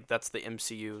 But like that's the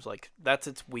MCU's like that's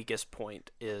its weakest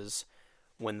point is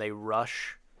when they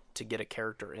rush to get a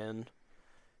character in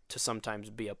to sometimes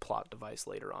be a plot device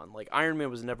later on. Like Iron Man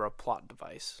was never a plot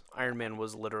device. Iron Man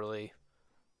was literally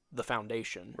the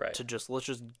foundation to just let's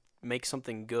just make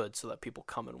something good so that people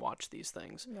come and watch these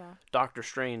things. Yeah. Doctor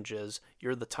Strange is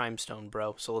you're the time stone,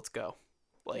 bro, so let's go.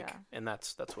 Like and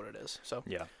that's what it is. So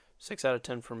 6 out of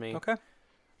 10 for me. Okay.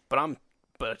 But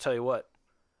I tell you what,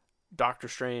 Doctor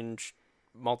Strange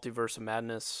Multiverse of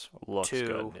Madness Looks 2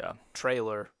 good, yeah.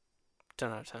 trailer 10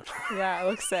 out of 10. Yeah, it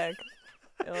looks sick.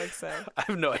 It looks sick. I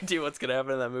have no idea what's going to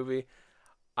happen in that movie.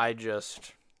 And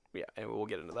we'll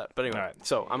get into that. But anyway,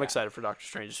 so I'm excited for Doctor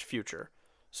Strange's future.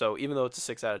 So even though it's a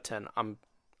 6 out of 10, I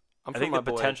think the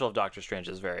potential of Doctor Strange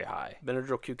is very high.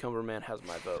 Benadryl Cucumber Man has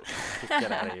my vote.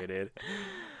 Get out of here, dude.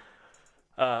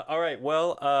 All right,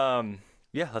 well,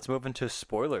 let's move into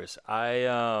spoilers.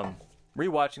 I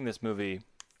rewatching this movie,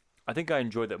 I think I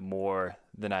enjoyed it more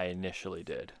than I initially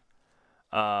did.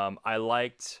 I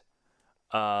liked.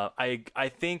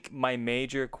 I think my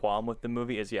major qualm with the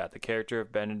movie is the character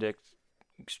of Benedict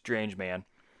Strange Man.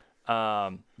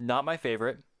 Not my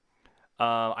favorite.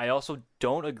 I also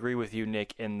don't agree with you,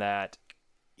 Nick, in that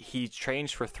he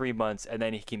trains for 3 months and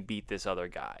then he can beat this other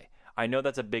guy. I know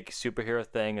that's a big superhero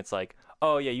thing. It's like,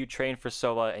 oh yeah, you trained for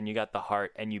Sova and you got the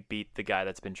heart and you beat the guy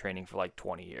that's been training for like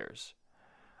 20 years.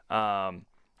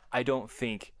 I don't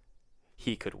think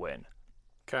he could win.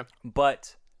 Okay.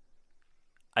 But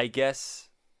I guess,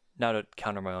 now to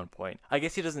counter my own point, I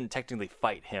guess he doesn't technically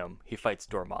fight him. He fights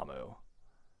Dormammu.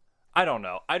 I don't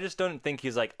know. I just don't think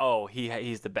he's like, oh,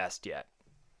 he's the best yet.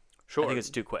 Sure. I think it's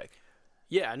too quick.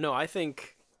 Yeah, no, I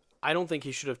don't think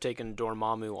he should have taken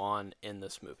Dormammu on in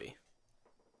this movie.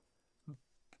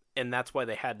 And that's why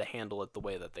they had to handle it the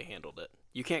way that they handled it.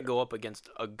 You can't go up against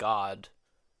a god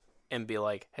and be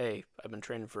like, hey, I've been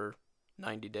training for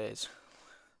 90 days.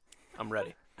 I'm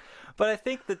ready. But I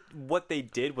think that what they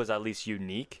did was at least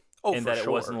unique. In that it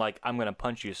wasn't like, I'm going to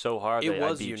punch you so hard that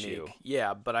I beat unique. You.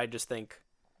 Yeah, but I just think,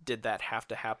 did that have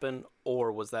to happen?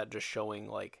 Or was that just showing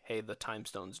like, hey, the time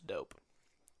stone's dope?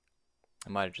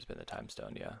 It might have just been the time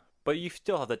stone, yeah. But you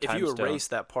still have the time stone. If you erase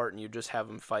that part and you just have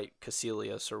him fight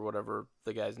Caecilius or whatever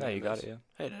the guy's name is. No, you got it, yeah.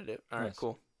 Hey, did it. All right,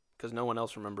 cool. Because no one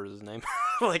else remembers his name.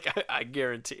 Like, I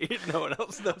guarantee no one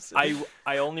else knows it.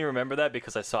 I only remember that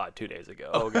because I saw it 2 days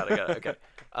ago. Oh, got it. Okay.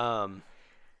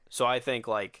 So I think,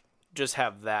 like, just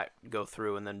have that go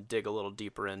through and then dig a little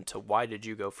deeper into why did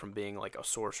you go from being, like, a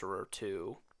sorcerer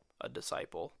to a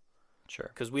disciple?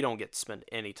 Sure. Because we don't get to spend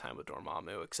any time with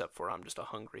Dormammu except for I'm just a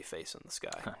hungry face in the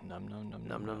sky. Num, num, num,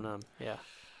 num, num, num. Yeah.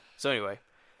 So anyway,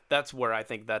 that's where I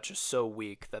think that's just so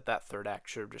weak that third act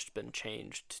should have just been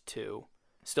changed to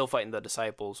still fighting the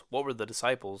disciples. What were the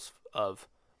disciples of?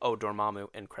 Oh, Dormammu,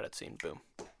 and credit scene. Boom.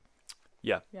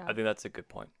 Yeah, I think that's a good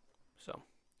point. So,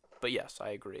 but yes, I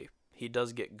agree. He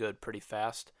does get good pretty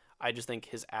fast. I just think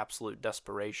his absolute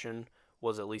desperation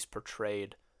was at least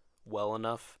portrayed well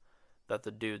enough that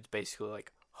the dude's basically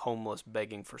like homeless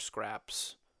begging for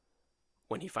scraps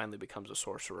when he finally becomes a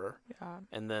sorcerer. Yeah.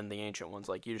 And then the Ancient One's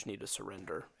like, you just need to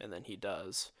surrender. And then he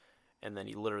does. And then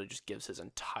he literally just gives his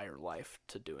entire life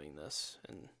to doing this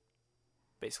and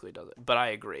basically does it. But I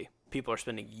agree. People are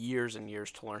spending years and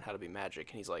years to learn how to be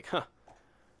magic. And he's like,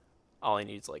 all he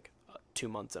needs like 2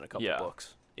 months and a couple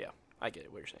books. Yeah, I get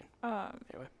it, what you're saying.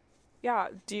 Anyway. Yeah,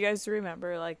 do you guys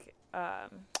remember, like,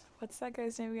 what's that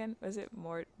guy's name again? Was it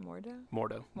Mordo?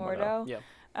 Mordo.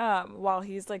 Yeah. While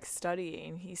he's, like,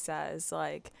 studying, he says,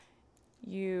 like,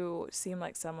 you seem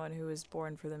like someone who was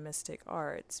born for the mystic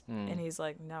arts. And he's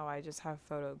like, no, I just have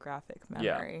photographic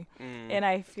memory. Yeah. And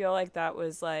I feel like that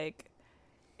was, like,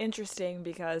 interesting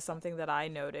because something that I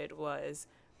noted was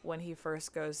when he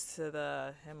first goes to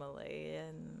the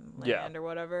Himalayan land or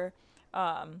whatever,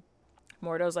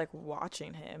 Mordo's, like,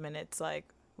 watching him, and it's like,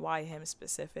 why him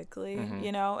specifically,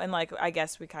 you know? And, like, I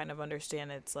guess we kind of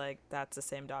understand it's, like, that's the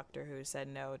same doctor who said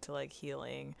no to, like,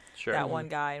 healing that one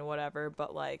guy and whatever.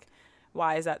 But, like,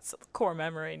 why is that core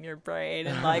memory in your brain,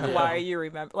 and like why are you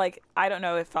remember, like I don't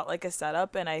know, it felt like a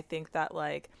setup. And I think that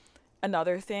like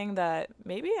another thing that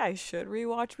maybe I should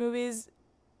rewatch movies,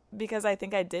 because I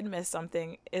think I did miss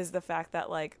something, is the fact that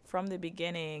like from the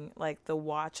beginning, like the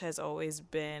watch has always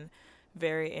been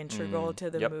very integral to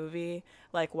the movie.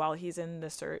 Like while he's in the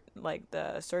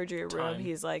surgery room,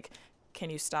 he's like, can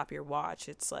you stop your watch,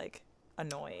 it's like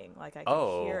annoying, like I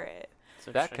can hear it.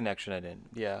 That connection I didn't.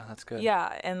 Yeah, that's good.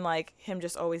 Yeah, and like him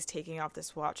just always taking off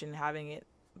this watch and having it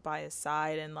by his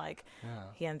side, and like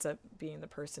he ends up being the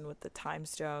person with the time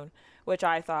stone, which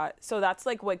I thought, so that's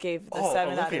like what gave the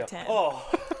 7 out of 10. Oh,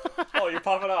 you're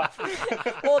popping off.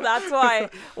 well that's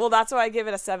why I give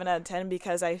it a 7 out of 10,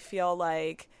 because I feel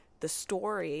like the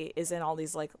story is in all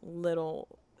these like little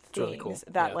things really cool.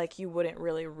 that like you wouldn't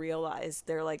really realize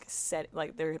they're like set,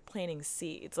 like they're planting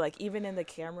seeds. Like even in the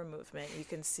camera movement, you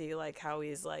can see like how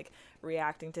he's like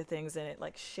reacting to things and it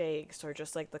like shakes, or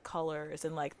just like the colors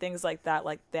and like things like that.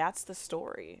 Like that's the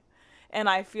story, and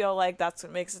I feel like that's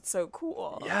what makes it so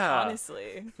cool. Yeah,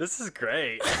 honestly, this is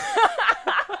great.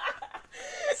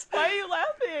 Why are you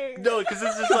laughing? No, because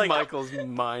this is like Michael's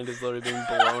mind is literally being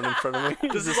blown in front of me.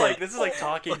 This is like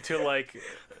talking to like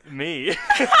me,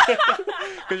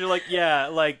 because you're like, yeah,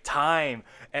 like time,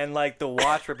 and like the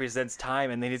watch represents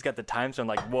time, and then he's got the time stone.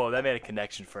 Like, whoa, that made a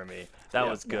connection for me. That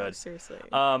was good. No, seriously.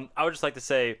 I would just like to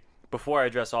say, before I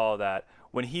address all of that,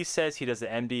 when he says he does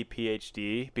an MD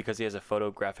PhD because he has a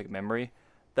photographic memory,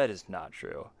 that is not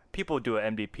true. People do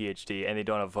an MD PhD and they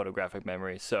don't have photographic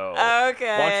memory. So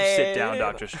okay, why don't you sit down,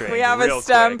 Dr. Strange? We have a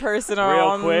STEM person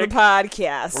on the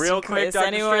podcast. Real quick, Dr.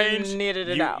 anyone Strange. Needed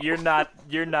to know. You're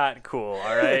not cool.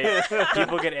 All right.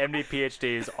 People get MD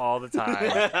PhDs all the time.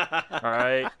 All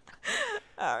right.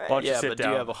 All right. Why don't you sit but down?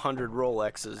 do you have 100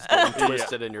 Rolexes getting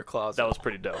twisted in your closet? That was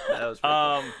pretty dope. That was pretty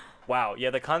cool. Wow. Yeah,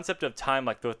 the concept of time,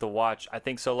 like with the watch, I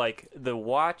think so. Like the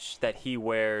watch that he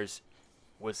wears,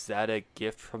 was that a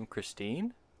gift from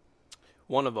Christine?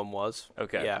 One of them was.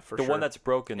 Okay. Yeah, for the sure. one that's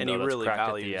broken, and though, he that's really cracked at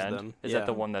values the end. them. Is Yeah. that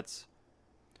the one that's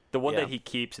that he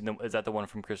keeps? And is that the one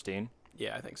from Christine?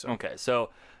 Yeah, I think so. Okay,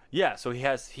 so yeah, so he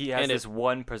has this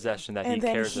one possession that he cares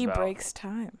about. And then he breaks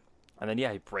time. And then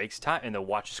he breaks time, and the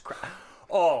watch is cracked.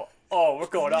 Oh, we're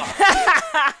going off.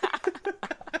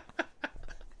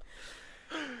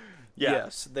 Yeah.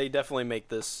 Yes, they definitely make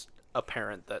this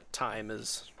apparent that time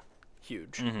is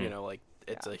huge. Mm-hmm. You know, like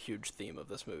it's a huge theme of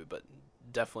this movie, but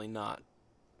definitely not.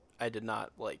 I did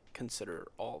not like consider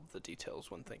all of the details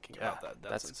when thinking about that.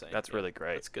 That's insane. That's really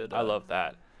great. That's good. I love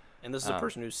that. And this is a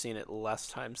person who's seen it less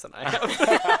times than I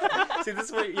have. See,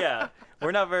 this way,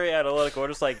 we're not very analytical. We're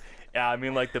just like, yeah, I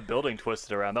mean, like the building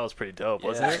twisted around. That was pretty dope,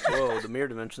 wasn't it? Whoa, the mirror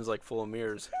dimension's like full of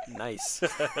mirrors. Nice.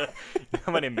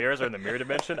 How many mirrors are in the mirror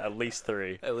dimension? At least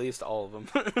 3. At least all of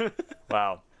them.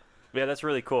 Wow. Yeah, that's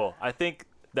really cool. I think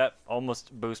that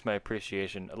almost boosts my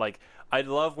appreciation. Like, I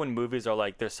love when movies are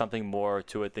like, there's something more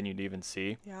to it than you'd even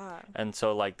see. Yeah. And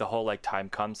so, like, the whole, like, time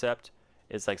concept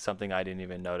is, like, something I didn't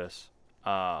even notice.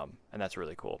 And that's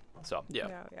really cool. So, Yeah.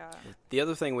 Yeah. The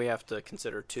other thing we have to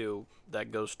consider, too,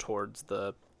 that goes towards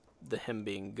the him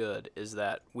being good, is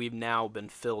that we've now been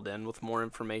filled in with more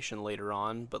information later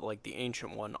on, but, like, the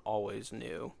Ancient One always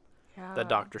knew that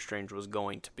Doctor Strange was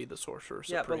going to be the Sorcerer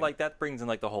Supreme. yeah, but, like, that brings in,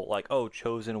 like, the whole, like,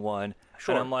 chosen one.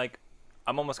 Sure. And I'm like,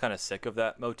 I'm almost kind of sick of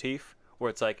that motif, where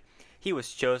it's like, he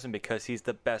was chosen because he's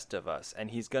the best of us, and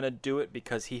he's going to do it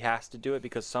because he has to do it,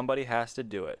 because somebody has to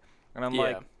do it. And I'm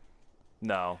like,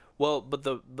 no. Well, but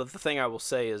the thing I will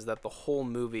say is that the whole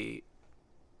movie,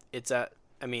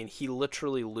 he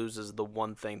literally loses the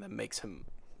one thing that makes him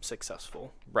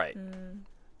successful. Right.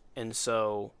 And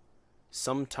so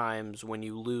sometimes when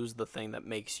you lose the thing that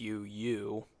makes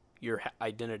you, your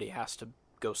identity has to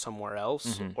go somewhere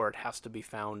else, or it has to be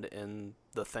found in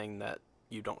the thing that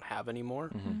you don't have anymore.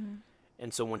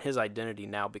 And so when his identity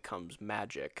now becomes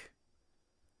magic,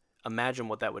 imagine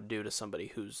what that would do to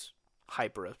somebody who's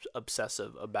hyper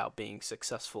obsessive about being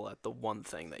successful at the one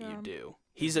thing that you do.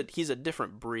 He's a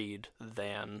different breed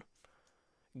than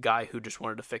guy who just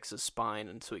wanted to fix his spine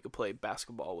and so he could play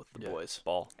basketball with the boys.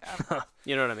 Ball.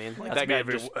 You know what I mean? Like That's that guy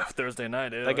every just, Thursday night.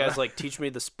 that guy's like, teach me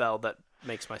the spell that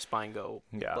makes my spine go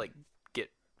Yeah. like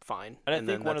get fine. And I think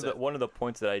then one of the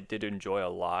points that I did enjoy a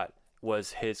lot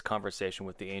was his conversation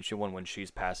with the Ancient One when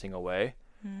she's passing away.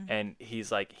 And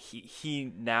he's like,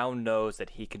 he now knows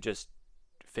that he can just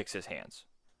fix his hands.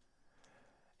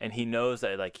 And he knows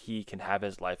that like he can have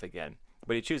his life again.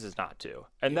 But he chooses not to.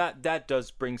 And that does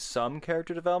bring some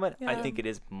character development. I think it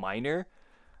is minor.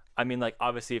 I mean, like,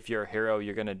 obviously, if you're a hero,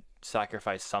 you're going to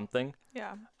sacrifice something.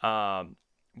 Yeah.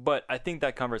 But I think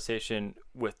that conversation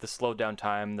with the slow down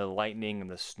time, the lightning and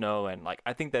the snow, and like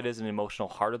I think that is an emotional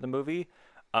heart of the movie.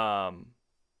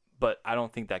 But I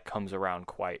don't think that comes around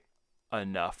quite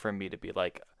enough for me to be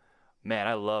like, man,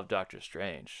 I love Doctor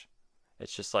Strange.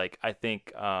 It's just like I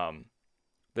think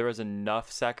there is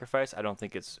enough sacrifice. I don't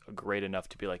think it's great enough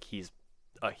to be like he's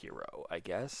a hero, I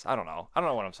guess. I don't know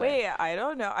what I'm saying. Wait, I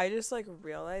don't know. I just like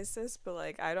realized this, but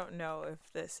like I don't know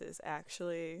if this is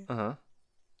actually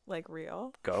like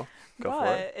real. Go but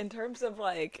for it. In terms of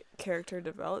like character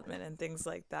development and things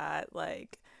like that,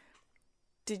 like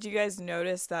did you guys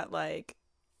notice that like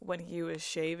when he was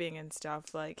shaving and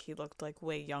stuff, like he looked like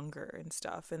way younger and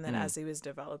stuff, and then as he was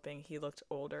developing he looked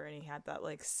older and he had that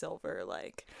like silver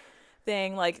like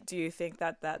thing. Like do you think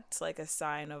that that's like a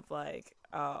sign of like,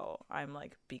 oh, I'm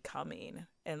like becoming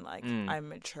and like I'm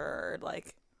mature,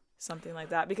 like something like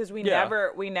that? Because we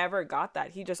never got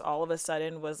that. He just all of a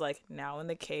sudden was like now in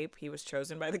the cape. He was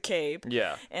chosen by the cape.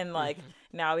 Yeah. And like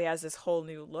now he has this whole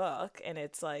new look and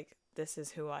it's like, this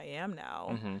is who I am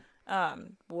now.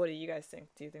 What do you guys think?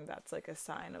 Do you think that's like a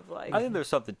sign of like, I think there's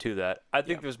something to that. I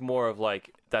think there's more of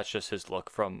like that's just his look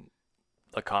from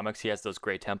the comics. He has those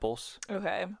gray temples.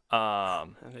 okay.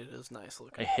 And it is nice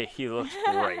looking. He looks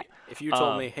great. If you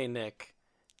told me, hey Nick,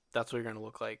 that's what you're gonna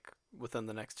look like within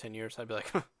the next 10 years, I'd be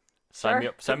like, Sign me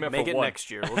up make for it one. next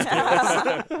year.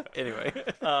 Let's do this. Anyway.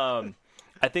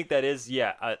 I think that is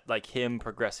like him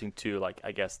progressing to like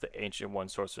I guess the Ancient One,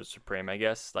 Sorcerer Supreme. I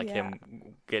guess like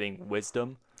him getting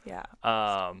wisdom. Yeah.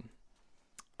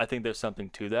 I think there's something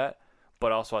to that,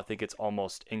 but also I think it's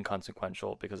almost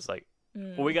inconsequential because like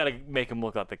well, we got to make him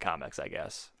look like the comics, I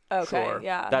guess. Okay. Sure.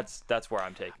 Yeah. That's where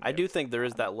I'm taking. I do think there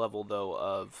is that level though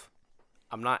of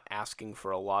I'm not asking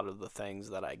for a lot of the things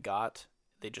that I got.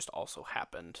 They just also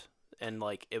happened. And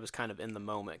like it was kind of in the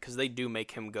moment because they do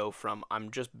make him go from I'm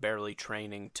just barely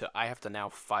training to I have to now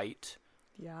fight.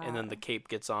 Yeah. And then the cape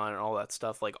gets on and all that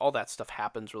stuff. Like all that stuff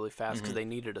happens really fast because they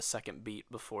needed a second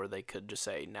beat before they could just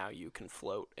say now you can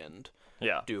float and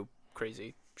do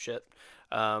crazy shit.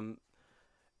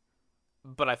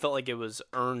 But I felt like it was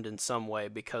earned in some way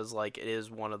because like it is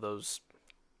one of those.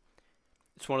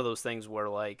 It's one of those things where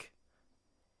like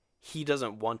he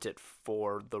doesn't want it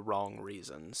for the wrong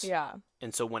reasons. Yeah.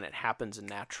 And so when it happens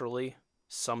naturally,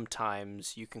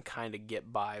 sometimes you can kind of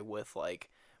get by with like,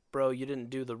 bro, you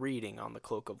didn't do the reading on the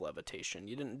Cloak of Levitation.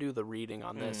 You didn't do the reading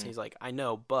on this. And he's like, I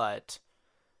know, but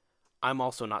I'm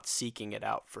also not seeking it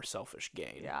out for selfish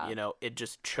gain. Yeah. You know, it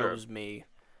just chose me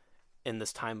in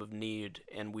this time of need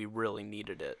and we really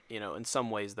needed it. You know, in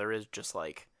some ways there is just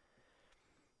like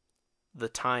the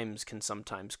times can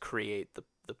sometimes create the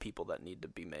people that need to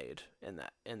be made in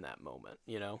that moment,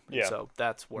 you know? Yeah. And so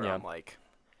that's where I'm like,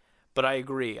 but I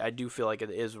agree. I do feel like it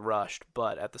is rushed,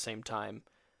 but at the same time,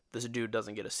 this dude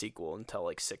doesn't get a sequel until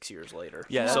like 6 years later.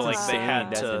 Yeah. So like insane. they had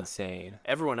That's to. insane.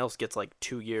 Everyone else gets like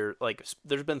 2 years. Like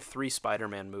there's been 3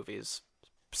 Spider-Man movies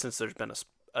since there's been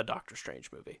a Doctor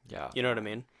Strange movie. Yeah. You know what I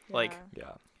mean? Yeah. Like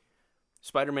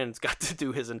Spider-Man's got to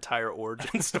do his entire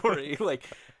origin story, like,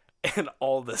 and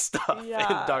all this stuff. Yeah.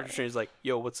 And Doctor Strange's like,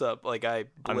 "Yo, what's up? Like, I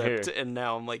I'm blipped, here. and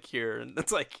now I'm like here." And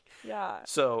it's like, Yeah.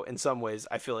 so in some ways,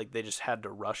 I feel like they just had to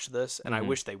rush this, and I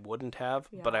wish they wouldn't have.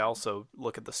 But I Yeah. also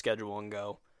look at the schedule and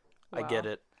go, "I get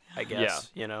Wow. it. I guess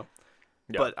you know."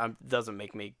 Yeah. But doesn't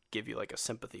make me give you like a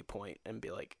sympathy point and be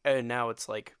like, "And now it's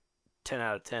like 10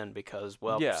 out of 10 because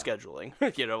scheduling."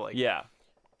 You know, like No.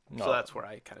 So that's where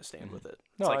I kind of stand with it.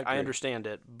 It's No, I like I agree. understand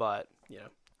it, but you know.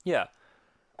 Yeah.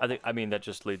 I mean that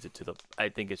just leads it to I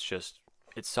think it's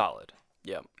solid.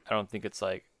 Yeah, I don't think it's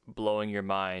like blowing your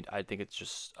mind. I think it's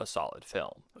just a solid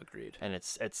film. agreed. And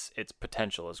its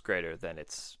potential is greater than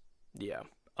its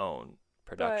own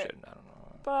production. I don't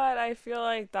know. But I feel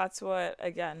like that's what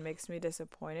again makes me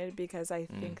disappointed because I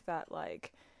think that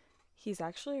like he's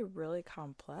actually really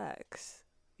complex,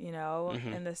 you know,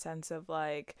 in the sense of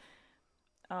like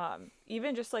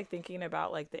even just like thinking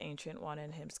about like the Ancient One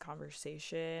and him's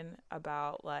conversation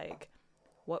about like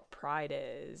what pride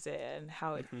is and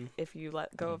how it, if you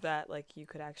let go of that, like you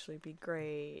could actually be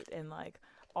great and like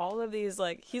all of these,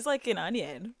 like he's like an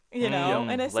onion, you know,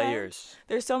 in a layers. sense.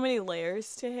 There's so many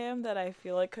layers to him that I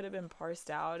feel like could have been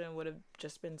parsed out and would have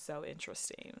just been so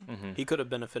interesting. He could have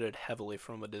benefited heavily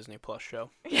from a Disney Plus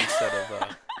show instead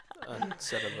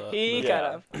of He movie. could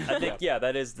have. I think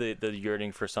that is the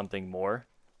yearning for something more.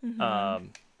 I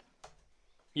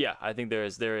think there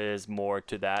is more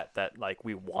to that like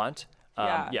we want.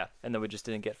 And then we just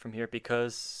didn't get from here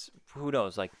because who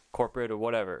knows, like corporate or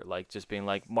whatever, like just being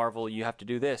like Marvel, you have to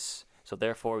do this. So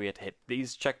therefore, we had to hit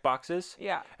these check boxes.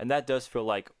 Yeah. And that does feel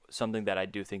like something that I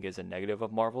do think is a negative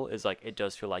of Marvel, is like it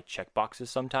does feel like check boxes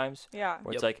sometimes. Yeah.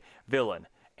 Where it's like villain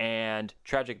and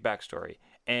tragic backstory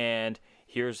and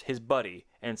here's his buddy,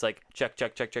 and it's like check,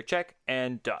 check, check, check, check,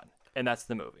 and done. And that's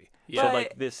the movie. Yeah. So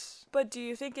like this. But do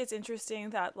you think it's interesting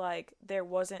that like there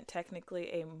wasn't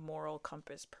technically a moral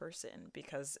compass person,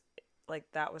 because like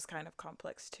that was kind of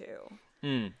complex too.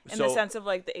 In the sense of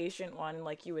like the ancient one,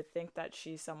 like you would think that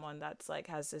she's someone that's like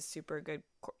has this super good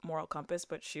moral compass,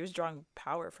 but she was drawing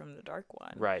power from the Dark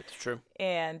One. Right. It's true.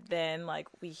 And then like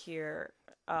we hear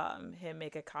him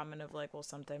make a comment of like, well,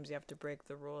 sometimes you have to break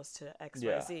the rules to X,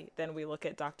 Y, Z. Then we look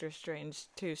at Doctor Strange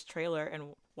 2's trailer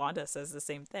and Wanda says the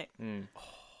same thing.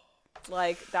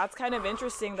 Like that's kind of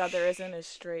interesting that there isn't a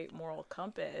straight moral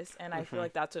compass, and I feel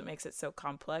like that's what makes it so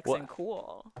complex and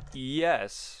cool.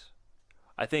 Yes.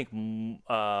 I think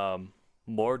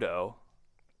Mordo,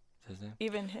 is his name?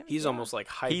 Even him, He's almost like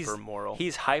hyper moral.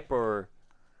 He's hyper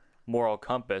moral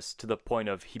compass to the point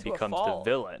of he becomes the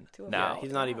villain. Now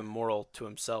he's not even moral to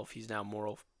himself. He's now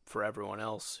moral for everyone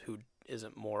else who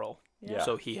isn't moral. Yeah.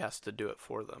 So he has to do it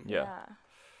for them. Yeah,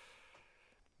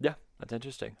 that's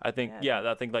interesting. I think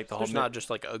I think like the whole There's not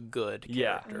just like a good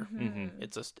character. Mm-hmm.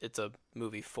 It's a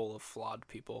movie full of flawed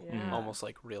people, almost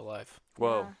like real life.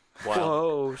 Whoa. Wow.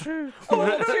 Whoa, sure.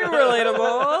 Oh, too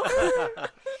relatable.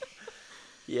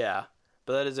 Yeah,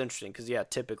 but that is interesting because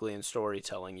typically in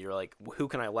storytelling, you're like, who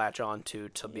can I latch on to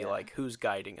be like, who's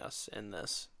guiding us in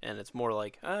this? And it's more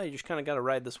like, you just kind of got to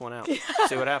ride this one out,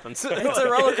 see what happens. It's a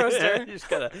roller coaster. You just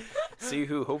gotta see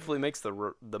who hopefully makes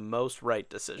the most right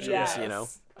decisions. Yes. You know,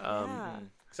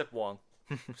 Except Wong.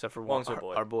 except for Wong's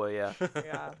our boy. Yeah.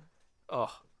 Yeah.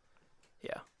 Oh,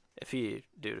 yeah. If he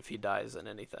dies in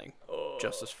anything,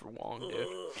 justice for Wong, dude.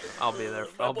 I'll be there.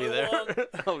 I'll be there.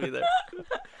 I'll be there.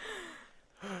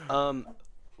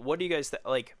 What do you guys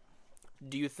like?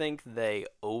 Do you think they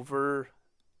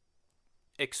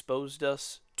exposed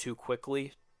us too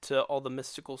quickly to all the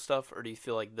mystical stuff, or do you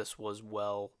feel like this was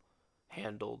well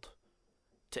handled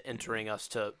to entering us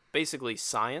to basically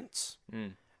science,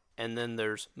 and then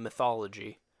there's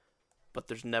mythology, but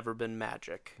there's never been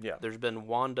magic. Yeah. There's been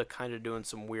Wanda kind of doing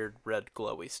some weird red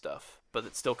glowy stuff, but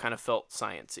it still kind of felt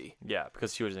sciencey. Yeah,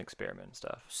 because she was an experiment and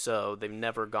stuff. So they've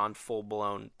never gone full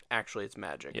blown, actually it's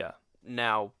magic. Yeah.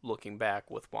 Now, looking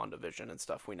back with WandaVision and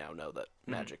stuff, we now know that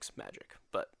magic's magic.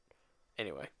 But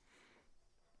anyway,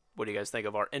 what do you guys think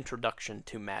of our introduction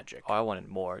to magic? Oh, I wanted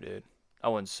more, dude. I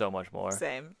wanted so much more.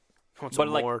 Same. Want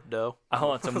some But, more dough? I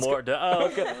want some more.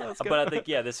 Oh, okay. But I think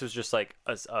this was just like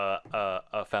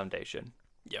a foundation.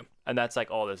 Yeah. And that's like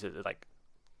all this is like,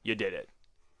 you did it.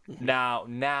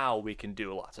 Now we can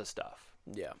do lots of stuff.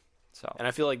 Yeah. So. And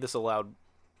I feel like this allowed,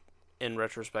 in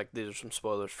retrospect, these are some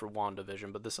spoilers for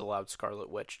WandaVision, but this allowed Scarlet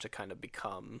Witch to kind of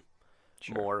become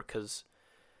more, because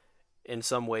in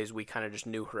some ways we kind of just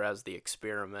knew her as the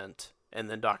experiment, and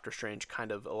then Doctor Strange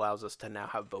kind of allows us to now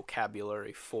have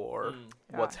vocabulary for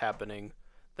what's happening,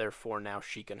 therefore now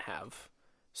she can have.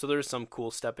 So there's some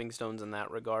cool stepping stones in that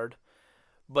regard,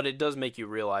 but it does make you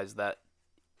realize that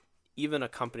even a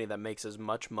company that makes as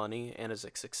much money and is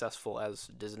as successful as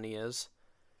Disney is,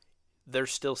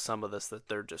 there's still some of this that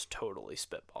they're just totally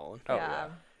spitballing. Oh, yeah.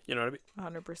 You know what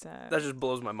I mean? 100%. That just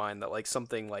blows my mind that like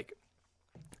something like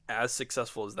as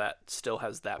successful as that still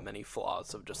has that many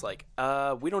flaws of just like,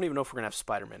 we don't even know if we're gonna have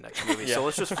Spider-Man next movie, so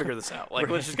let's just figure this out. Like,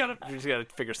 we just gotta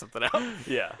figure something out.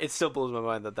 Yeah. It still blows my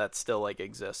mind that still like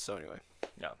exists. So anyway,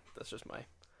 that's just my,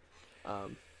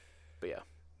 but yeah,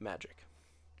 magic.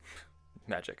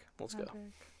 Let's go.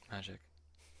 Magic.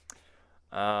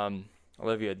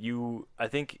 Olivia, I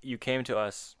think you came to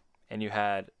us and you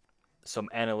had some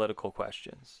analytical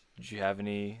questions. Did you have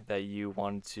any that you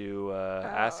wanted to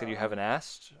ask that you haven't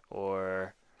asked,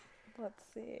 or? Let's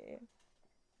see.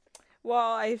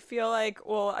 Well, I feel like,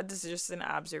 this is just an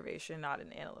observation, not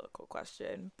an analytical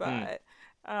question, but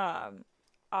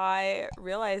I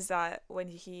realized that when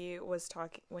he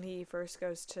first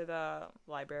goes to the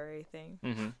library thing,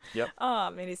 and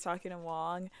he's talking to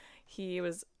Wong,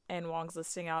 and Wong's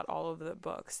listing out all of the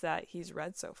books that he's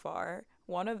read so far.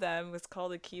 One of them was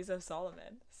called The Keys of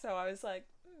Solomon. So I was like,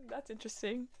 that's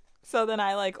interesting. So then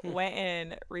I went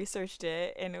and researched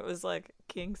it, and it was like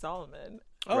King Solomon.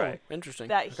 Oh, right. Interesting.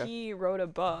 That he wrote a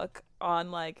book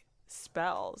on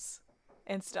spells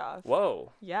and stuff.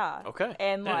 Whoa. Yeah. Okay.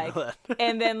 And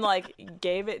and then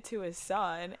gave it to his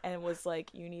son and was like,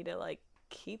 you need to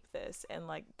keep this and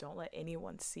don't let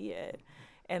anyone see it.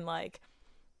 And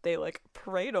they like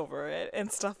prayed over it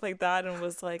and stuff like that, and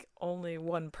was like, only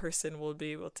one person will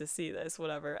be able to see this,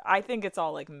 whatever. I think it's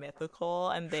all like mythical,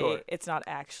 and it's not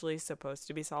actually supposed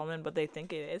to be Solomon, but they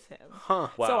think it is him. Huh.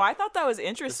 Wow. So I thought that was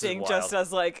interesting, just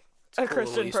as like a cool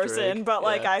Christian Easter person, egg. but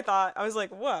like Yeah. I was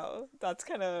like, whoa, that's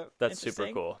kind of That's super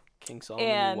cool. King Solomon,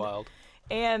 And- you wild.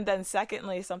 And then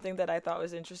secondly, something that I thought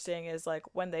was interesting is like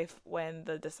when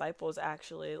the disciples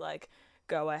actually like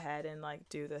go ahead and like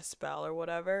do the spell or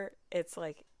whatever, it's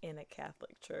like in a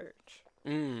Catholic church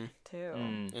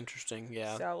too. Interesting.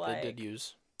 Yeah, So, they did like,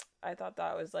 use. I thought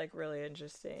that was like really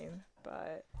interesting,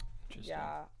 but Interesting.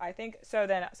 yeah, I think so.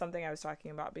 Then something I was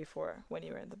talking about before when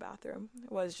you were in the bathroom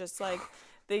was just like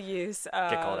the use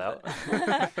of Get called out.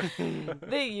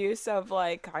 the use of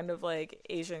like kind of like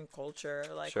Asian culture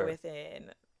like Sure.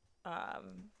 within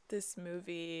this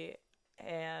movie,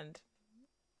 and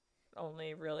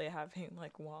only really having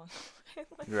like Wong and,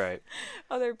 like, Right.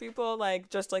 other people, like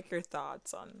just like your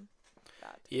thoughts on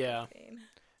that. Yeah. Vein.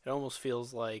 It almost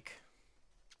feels like.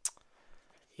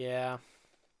 Yeah.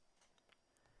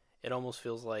 It almost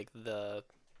feels like the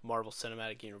Marvel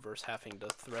Cinematic Universe having to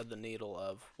thread the needle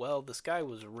of, well, this guy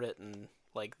was written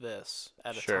like this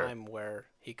at a Sure. time where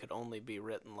he could only be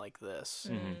written like this,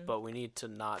 Mm. but we need to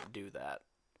not do that.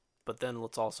 But then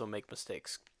let's also make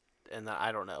mistakes, and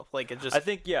I don't know. Like, it just. I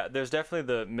think there's definitely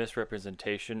the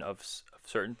misrepresentation of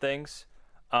certain things,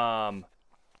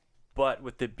 but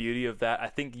with the beauty of that, I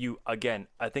think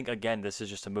again this is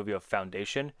just a movie of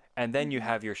foundation, and then you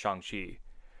have your Shang-Chi,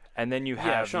 and then you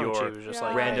have Shang-Chi your was just Yeah.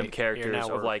 like, random hey, characters here, now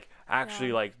of we're- like actually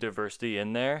Yeah. like diversity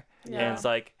in there, Yeah. and it's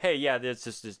like, hey, there's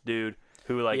just this dude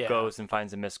who like Yeah. goes and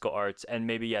finds the mystical arts, and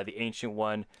maybe the Ancient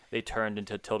One they turned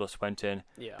into Tilda Swinton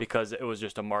Yeah. because it was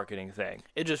just a marketing thing.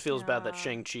 It just feels bad that Yeah.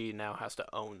 Shang-Chi now has to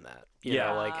own that. You Yeah.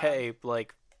 know, like, hey,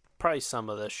 like, probably some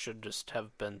of this should just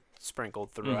have been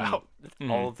sprinkled throughout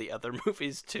all of the other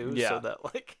movies, too, Yeah. so that,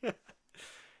 like,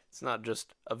 it's not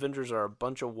just Avengers are a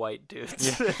bunch of white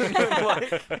dudes. like,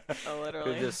 who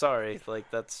Literally. just, sorry, like,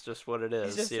 that's just what it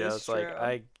is. just You know, is it's like,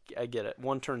 true. I get it.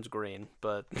 One turns green,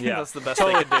 but Yeah. that's the best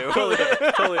they could do. totally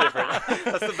different.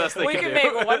 That's the best they We could could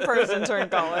do. make one person turn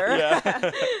color.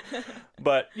 Yeah.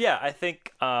 But yeah, I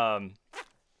think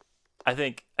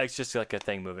it's just like a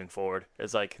thing moving forward.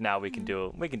 It's like now we can do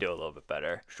a little bit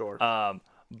better. Sure.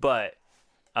 But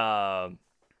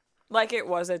Like it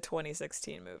was a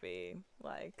 2016 movie.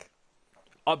 Like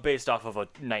based off of a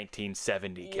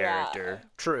 1970 Yeah. character.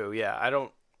 True, yeah.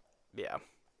 Yeah.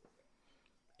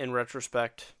 In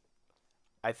retrospect,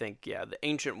 I think, the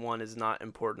Ancient One is not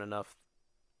important enough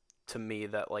to me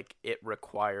that, like, it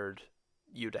required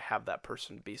you to have that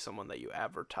person be someone that you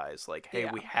advertise. Like, hey,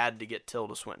 Yeah. we had to get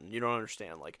Tilda Swinton. You don't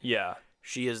understand. Like, Yeah,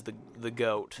 she is the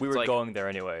GOAT. we It's were like, going there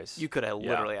anyways. You could have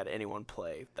literally had anyone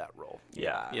play that role.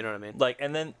 Yeah. You know what I mean? Like,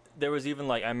 and then there was even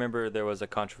like I remember there was a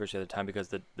controversy at the time because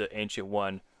the Ancient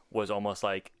One was almost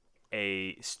like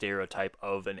a stereotype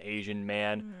of an Asian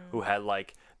man who had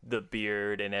like the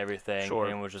beard and everything, Sure.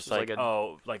 and was just It's like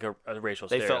like a racial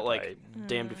They stereotype. felt like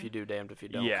damned if you do, damned if you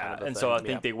don't. yeah, kind of a and so I thing.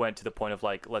 think they went to the point of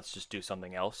like, let's just do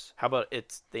something else. How about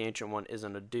it's the Ancient One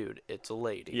isn't a dude, it's a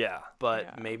lady. Yeah, But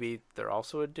Yeah. maybe they're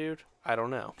also a dude. I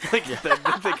don't know. Like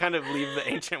they kind of leave the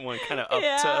Ancient One kind of up to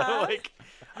Yeah. like,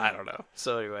 I don't know.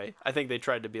 So anyway, I think they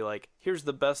tried to be like, here's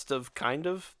the best of kind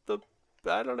of the,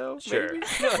 I don't know. Sure. Maybe?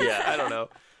 Yeah. I don't know.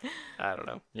 I don't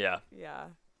know. yeah. yeah.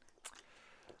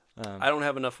 I don't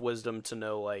have enough wisdom to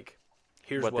know like,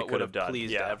 here's What what, they could would have have done.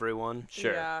 pleased Yeah. everyone.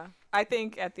 Sure. Yeah. I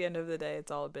think at the end of the day it's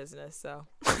all a business, so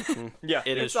Yeah,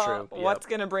 It it's is all true. what's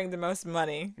gonna bring the most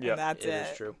money. Yep. And that's It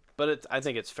is true. But I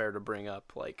think it's fair to bring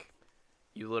up like,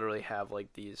 you literally have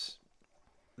like this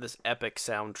epic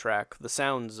soundtrack. The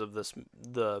sounds of this,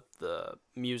 the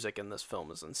music in this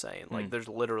film is insane. Like there's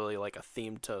literally like a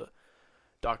theme to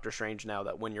Doctor Strange now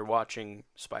that when you're watching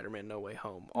Spider-Man No Way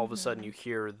Home, all of a sudden you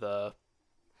hear the,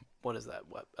 what is that?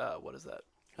 What is that?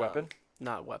 Weapon?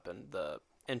 Not weapon. The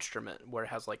instrument where it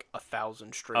has like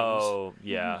 1,000 strings. Oh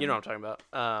yeah. You know what I'm talking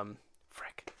about?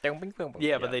 Frick.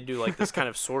 Yeah, but they do like this kind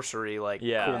of sorcery, like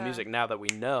Yeah. cool Yeah. music. Now that we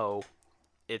know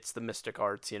it's the mystic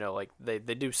arts, you know, like they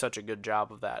do such a good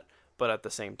job of that. But at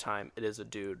the same time, it is a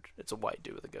dude. It's a white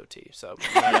dude with a goatee. So,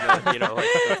 you know,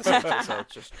 like, so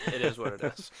it's just, it is what it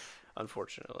is,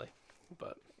 unfortunately.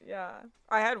 But Yeah.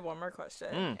 I had one more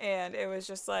question, and it was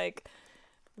just like,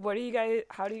 how do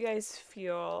you guys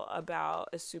feel about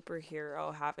a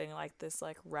superhero having like this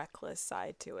like reckless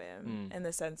side to him, in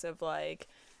the sense of like,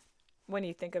 when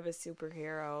you think of a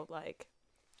superhero, like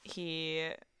he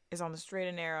is on the straight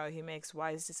and narrow. He makes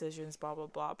wise decisions, blah, blah,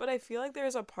 blah. But I feel like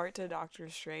there's a part to Doctor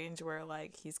Strange where,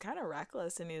 like, he's kind of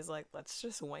reckless and he's like, let's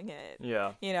just wing it.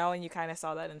 Yeah. You know, and you kind of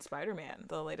saw that in Spider-Man,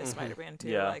 the latest Spider-Man, too.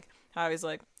 Yeah. Like, how he's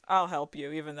like, I'll help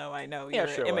you, even though I know Yeah,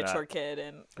 you're sure, an why immature not? kid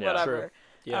and Yeah. whatever. True.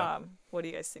 Yeah. What do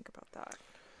you guys think about that?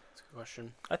 That's a good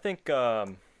question. I think I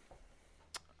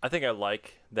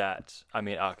like that. I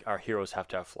mean, our heroes have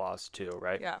to have flaws too,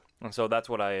 right? Yeah. And so that's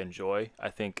what I enjoy. I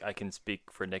think I can speak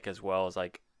for Nick as well. As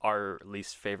like our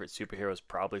least favorite superhero is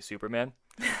probably Superman,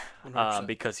 100%.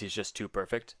 because he's just too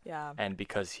perfect, Yeah. and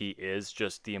because he is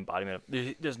just the embodiment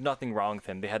of. There's nothing wrong with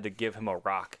him. They had to give him a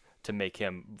rock to make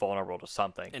him vulnerable to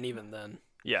something. And even then,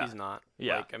 Yeah. he's not.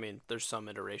 Yeah. Like, I mean, there's some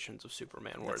iterations of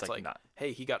Superman where It's it's like like, not-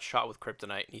 hey, he got shot with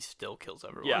kryptonite and he still kills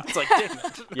everyone. Yeah. It's like, damn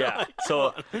it. Yeah. Like,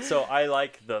 So come on. so I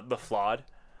like the flawed.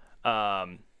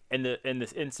 In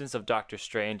this instance of Doctor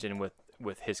Strange and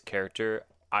with his character,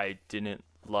 I didn't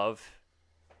love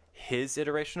his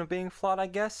iteration of being flawed, I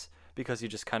guess, because he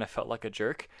just kind of felt like a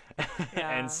jerk. Yeah.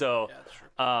 And so Yeah, that's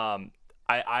true.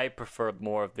 I preferred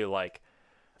more of the like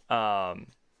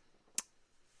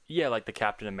like the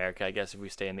Captain America, I guess, if we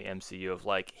stay in the MCU, of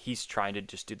like he's trying to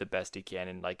just do the best he can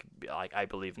and like I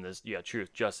believe in this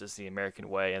truth, justice, the American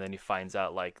way, and then he finds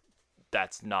out like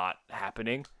that's not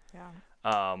happening.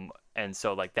 Yeah. And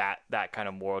so like that kind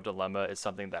of moral dilemma is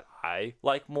something that I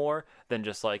like more than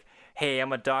just like, hey,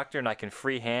 I'm a doctor and I can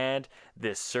freehand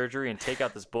this surgery and take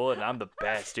out this bullet and I'm the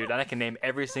best, dude, and I can name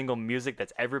every single music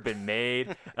that's ever been made,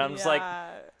 and I'm just like,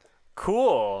 Yeah.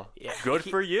 cool, Yeah. good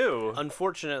for you.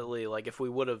 Unfortunately, like if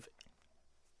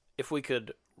we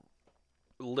could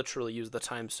literally use the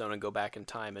time stone and go back in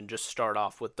time and just start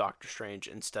off with Doctor Strange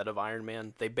instead of Iron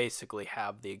Man, they basically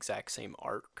have the exact same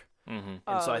arc. Mm-hmm.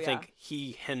 And so Oh, I yeah. think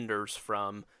he hinders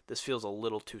from, this feels a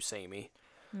little too samey.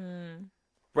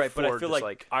 Right, but I for feel just,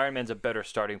 like Iron Man's a better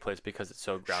starting place because it's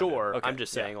so grounded. Sure, Okay, I'm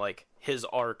just saying, like, his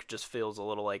arc just feels a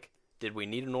little like, did we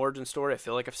need an origin story? I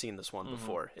feel like I've seen this one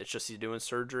before. It's just he's doing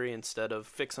surgery instead of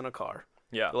fixing a car.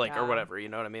 yeah, Like, or Yeah. whatever, you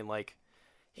know what I mean? Like,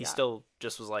 he Yeah. still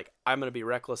just was like, I'm going to be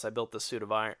reckless. I built this suit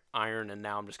of iron, and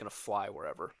now I'm just going to fly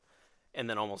wherever. And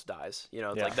then almost dies. You know,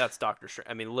 it's Yeah. like, that's Doctor Strange.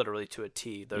 I mean, literally to a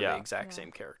T, they're Yeah. the exact Yeah.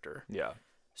 same character. yeah,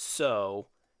 So,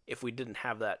 if we didn't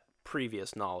have that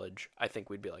previous knowledge, I think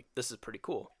we'd be like, this is pretty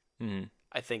cool. mm-hmm.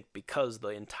 I think because the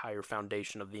entire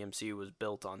foundation of the MCU was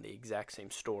built on the exact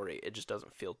same story, it just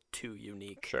doesn't feel too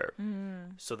unique. Sure,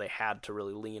 So they had to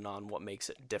really lean on what makes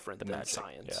it different The than magic,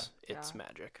 science. yeah. It's Yeah.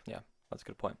 magic. yeah, that's a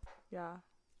good point. Yeah.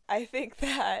 I think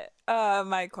that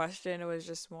my question was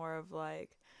just more of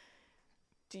like,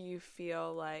 do you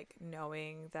feel like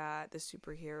knowing that the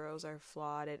superheroes are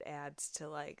flawed, it adds to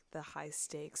like the high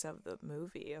stakes of the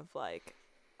movie of like,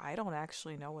 I don't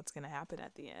actually know what's going to happen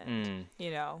at the end,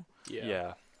 you know?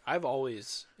 Yeah. I've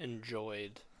always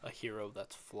enjoyed a hero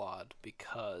that's flawed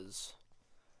because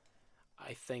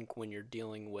I think when you're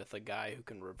dealing with a guy who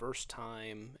can reverse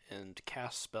time and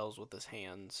cast spells with his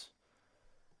hands,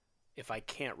 if I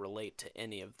can't relate to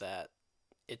any of that,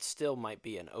 it still might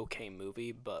be an okay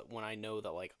movie, but when I know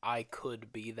that like I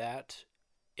could be that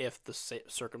if the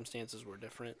circumstances were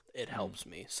different, it helps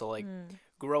me. So like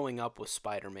growing up with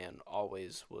Spider-Man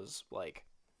always was like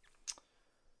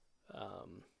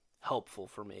helpful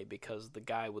for me because the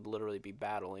guy would literally be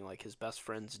battling like his best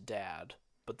friend's dad,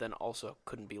 but then also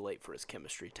couldn't be late for his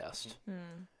chemistry test.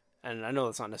 And I know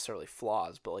that's not necessarily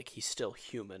flaws, but like he's still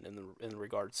human in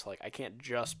regards to like I can't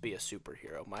just be a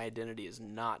superhero. My identity is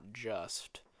not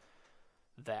just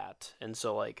that. And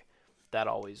so like that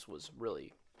always was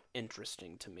really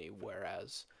interesting to me.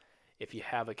 Whereas if you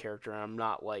have a character, and I'm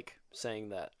not like saying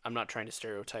that I'm not trying to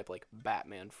stereotype like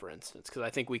Batman, for instance, because I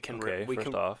think we can Okay,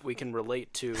 first off. we can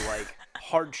relate to like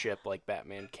hardship like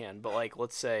Batman can. But like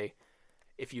let's say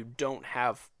if you don't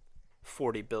have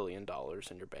 $40 billion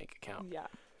in your bank account, Yeah.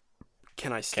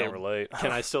 can I still Can't relate.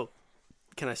 can I still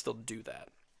do that?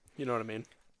 You know what I mean?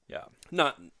 Yeah.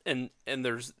 Not and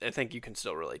there's I think you can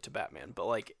still relate to Batman, but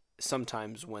like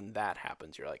sometimes when that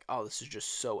happens, you're like, oh, this is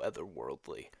just so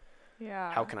otherworldly.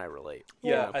 Yeah. How can I relate? Yeah,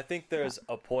 You know? I think there's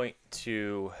a point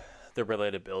to the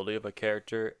relatability of a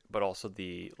character, but also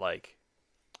the like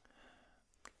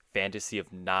fantasy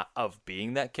of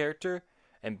being that character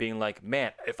and being like,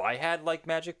 man, if I had like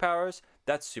magic powers,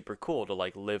 that's super cool to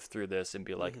like live through this and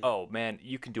be like, oh man,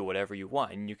 you can do whatever you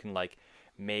want and you can like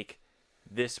make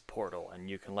this portal and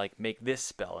you can like make this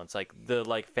spell. And it's like the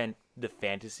like the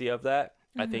fantasy of that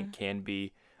I think can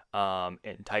be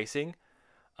enticing.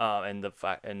 And the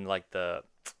fact and like the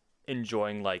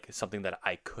enjoying like something that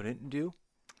I couldn't do.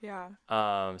 Yeah.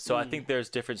 So I think there's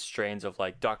different strains of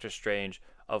like Doctor Strange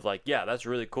of like, yeah, that's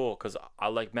really cool because I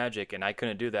like magic and I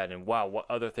couldn't do that, and wow, what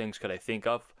other things could I think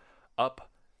of up?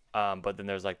 But then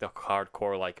there's like the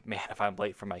hardcore, like, man, if I'm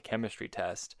late for my chemistry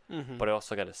test, but I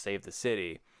also got to save the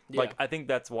city. Like, I think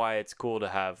that's why it's cool to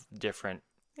have different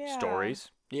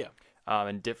stories. Yeah.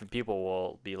 And different people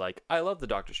will be like, I love the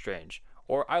Doctor Strange,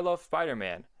 or I love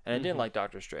Spider-Man, and I didn't like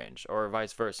Doctor Strange, or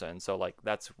vice versa. And so, like,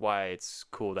 that's why it's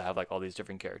cool to have, like, all these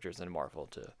different characters in Marvel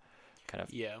to kind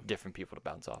of different people to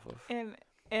bounce off of.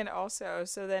 And also,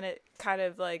 so then it kind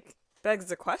of, like, begs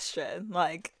the question,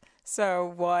 like,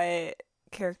 so what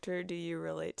character do you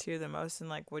relate to the most, and,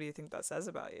 like, what do you think that says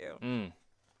about you?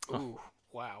 Ooh,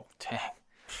 wow. Dang.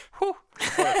 Whew.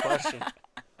 What a question.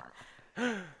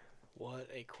 What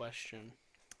a question.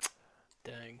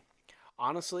 Dang.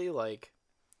 Honestly, like,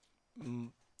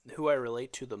 who I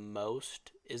relate to the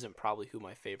most isn't probably who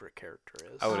my favorite character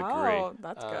is. I would agree. Oh,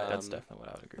 that's good. That's definitely what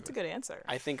I would agree That's with. a good answer.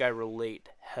 I think I relate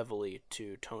heavily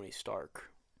to Tony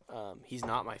Stark. He's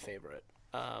not my favorite.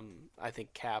 I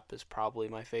think Cap is probably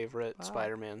my favorite. Wow.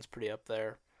 Spider-Man's pretty up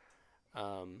there.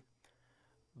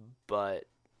 But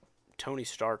Tony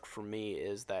Stark for me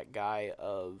is that guy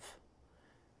of,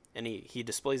 and he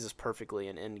displays this perfectly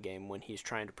in Endgame when he's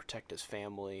trying to protect his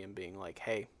family and being like,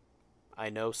 hey, I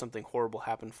know something horrible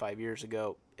happened 5 years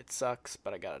ago. It sucks,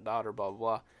 but I got a daughter, blah, blah,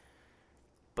 blah.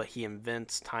 But he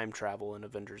invents time travel in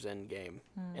Avengers Endgame,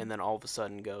 and then all of a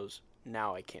sudden goes,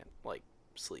 now I can't, like,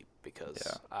 sleep because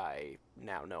I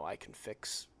now know I can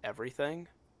fix everything,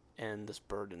 and this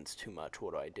burden's too much.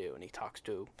 What do I do? And he talks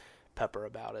to Pepper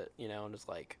about it, you know, and is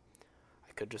like,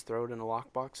 I could just throw it in a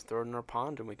lockbox, throw it in our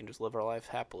pond, and we can just live our life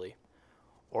happily.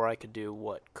 Or I could do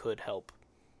what could help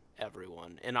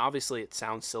everyone. And obviously it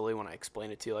sounds silly when I explain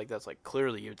it to you like that's like,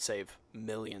 clearly you'd save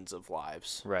millions of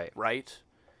lives. Right?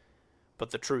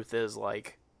 But the truth is,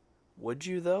 like, would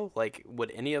you though? Like,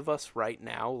 would any of us right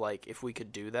now, like, if we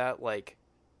could do that, like,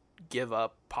 give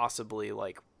up possibly,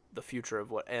 like, the future of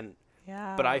what, and,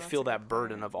 but I feel that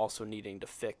burden of also needing to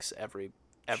fix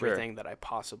everything that I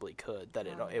possibly could, that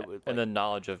it would, like, and the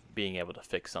knowledge of being able to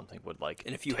fix something would, like,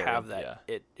 and if you have that,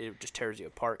 it just tears you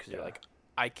apart because you're like,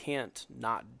 I can't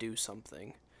not do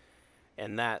something.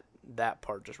 And that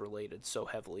part just related so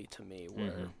heavily to me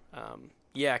where,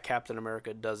 Captain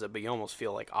America does it, but you almost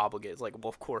feel like obligated. It's like, well,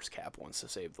 of course Cap wants to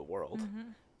save the world,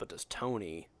 but does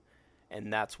Tony?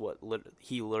 And that's what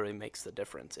he literally makes the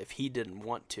difference. If he didn't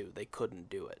want to, they couldn't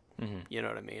do it. You know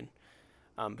what I mean?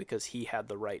 Because he had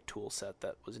the right tool set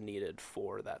that was needed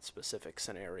for that specific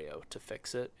scenario to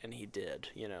fix it, and he did,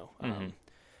 you know.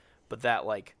 But that,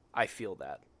 like, I feel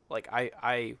that. Like,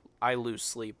 I lose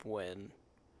sleep when,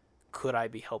 could I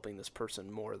be helping this person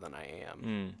more than I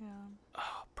am?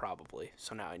 Probably.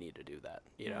 So now I need to do that,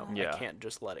 you know. I can't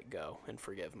just let it go and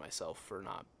forgive myself for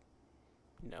not,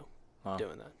 you know,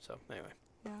 doing that. So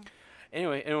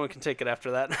anyway, anyone can take it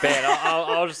after that. Man,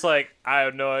 I'll just, like, I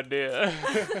have no idea.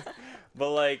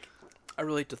 But, like, I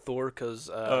relate to Thor because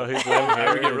he's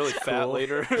I would get really fat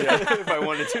later if I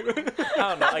wanted to. I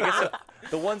don't know. I guess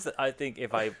the ones that I think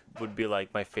if I would be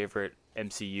like my favorite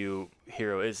MCU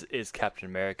hero is Captain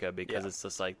America, because it's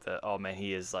just like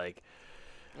he is like,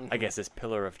 I guess, this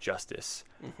pillar of justice.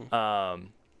 But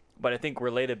I think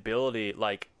relatability,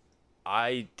 like,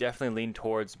 I definitely lean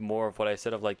towards more of what I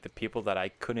said of, like, the people that I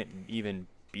couldn't even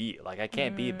be. Like, I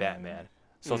can't be Batman.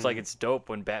 So it's like, it's dope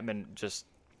when Batman just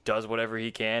does whatever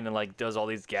he can and, like, does all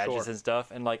these gadgets and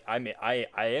stuff. And, like, I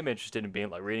am interested in being,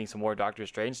 like, reading some more Doctor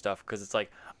Strange stuff, because it's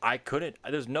like,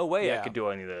 there's no way I could do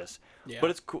any of this. But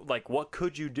it's cool. Like, what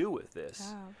could you do with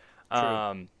this?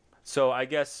 So I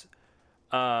guess,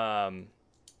 I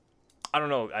don't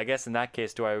know. I guess in that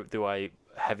case, do I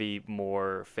heavy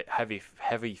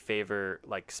favor,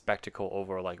 like, spectacle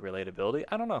over, like, relatability?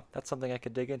 I don't know. That's something I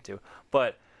could dig into.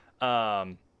 But I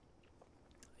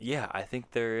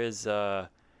think there is a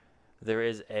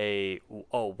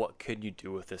what could you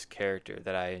do with this character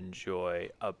that I enjoy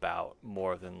about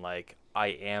more than, like, I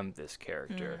am this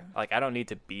character. Like, I don't need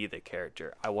to be the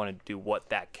character. I want to do what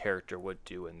that character would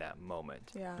do in that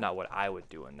moment, not what I would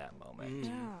do in that moment.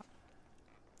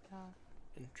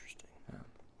 Interesting.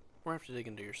 We'll have to dig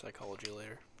into your psychology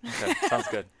later. Okay, sounds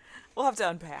good. We'll have to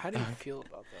unpack. How do you feel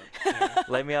about that?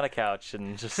 Lay me on a couch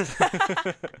and just...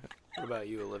 What about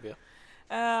you, Olivia?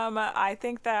 I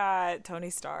think that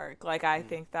Tony Stark, like, I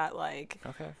think that, like,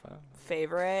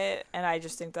 favorite, and I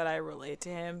just think that I relate to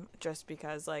him just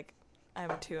because, like, I'm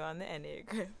a 2 on the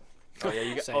Enneagram. Oh, yeah,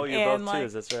 you're and, both like,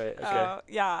 2s, that's right.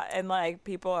 Okay. And, like,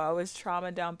 people always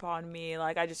trauma dump on me.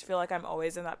 Like, I just feel like I'm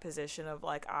always in that position of,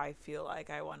 like, I feel like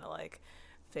I want to, like,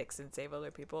 fix and save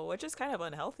other people, which is kind of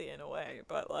unhealthy in a way,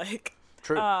 but, like...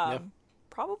 True,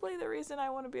 probably the reason I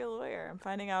want to be a lawyer. I'm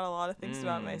finding out a lot of things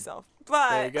about myself. But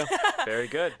There you go. Very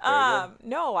good.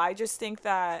 no, I just think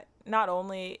that not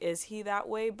only is he that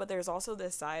way, but there's also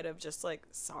this side of just like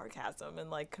sarcasm and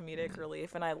like comedic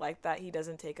relief, and I like that he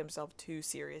doesn't take himself too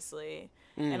seriously.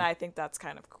 And I think that's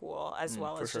kind of cool, as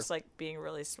well as just like being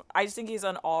really I just think he's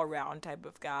an all-round type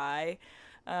of guy.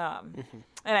 And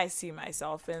I see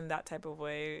myself in that type of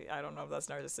way. I don't know if that's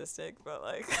narcissistic, but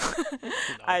like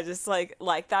I just like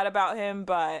that about him.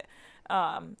 But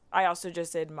I also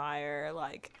just admire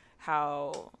like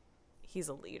how he's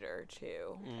a leader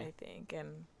too, I think.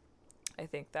 And I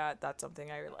think that that's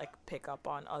something I like pick up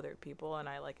on other people, and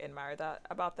I like admire that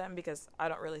about them, because I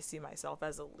don't really see myself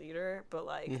as a leader, but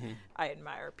like I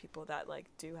admire people that like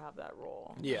do have that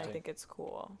role. Yeah. And I think it's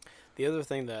cool. The other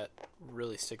thing that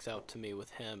really sticks out to me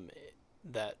with him,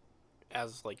 that,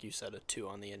 as like you said, a 2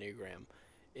 on the Enneagram,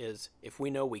 is if we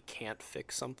know we can't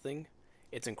fix something,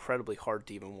 it's incredibly hard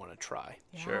to even want to try.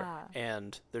 Sure.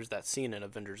 And there's that scene in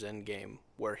Avengers Endgame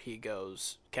where he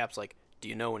goes, Cap's like, do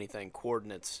you know anything?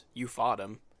 Coordinates. You fought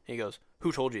him. And he goes,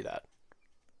 who told you that?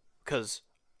 Because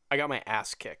I got my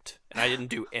ass kicked and I didn't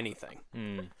do anything.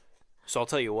 So I'll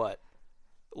tell you what,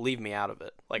 leave me out of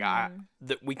it. Like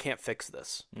we can't fix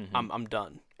this. I'm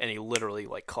done. And he literally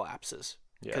like collapses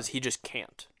because he just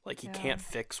can't. Like he can't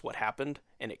fix what happened,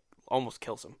 and it almost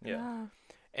kills him. Yeah.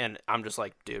 And I'm just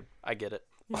like, dude, I get it.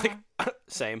 Like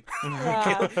same.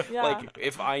 Yeah. Like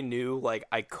if I knew like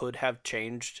I could have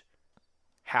changed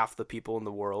half the people in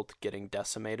the world getting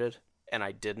decimated and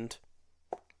I didn't,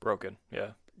 Broken. Yeah.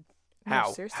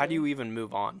 how seriously. do you even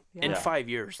move on in Yeah. 5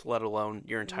 years, let alone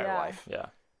your entire life? Yeah.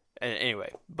 And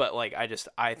anyway, but like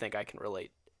I think I can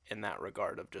relate in that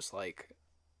regard of just like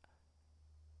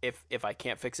if I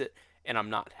can't fix it and I'm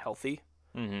not healthy,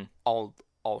 I'll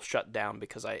shut down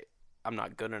because I'm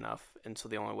not good enough, and so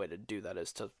the only way to do that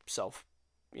is to self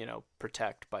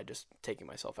protect by just taking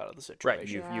myself out of the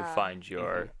situation. Right. You find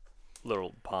your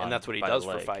little pond. And that's what he by does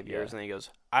the for lake. 5 years. And he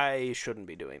goes, I shouldn't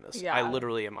be doing this. Yeah. I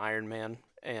literally am Iron Man.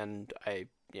 And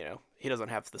he doesn't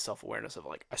have the self-awareness of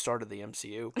like, I started the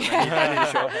MCU. But I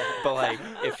didn't show up. But like,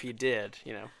 if he did,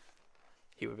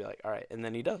 he would be like, all right. And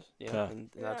then he does. And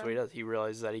that's what he does. He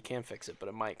realizes that he can fix it, but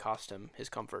it might cost him his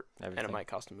comfort. Everything. And it might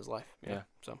cost him his life. Yeah.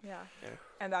 So, Yeah. Yeah.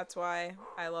 And that's why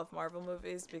I love Marvel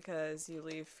movies, because you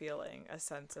leave feeling a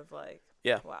sense of like,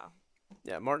 Yeah. wow.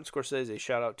 Yeah. Martin Scorsese,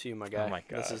 shout out to you, my guy. Oh my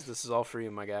God. This is all for you,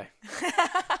 my guy.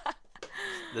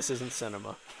 This isn't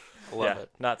cinema. I love it.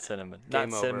 Not cinnamon. Game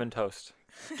Not over. cinnamon toast.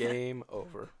 Game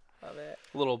over. Love it.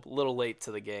 Little late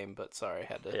to the game, but sorry,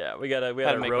 had to. Yeah, we got Had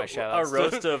to a, make my a shout-outs.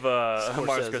 roast of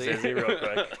Martin Scorsese. Scorsese real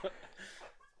quick.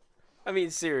 I mean,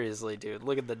 seriously, dude,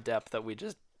 look at the depth that we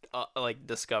just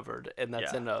discovered, and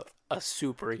that's Yeah. in a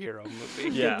superhero movie.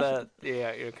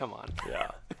 Yeah. Come on.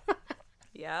 Yeah.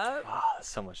 Yep.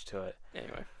 So much to it.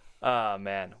 Anyway,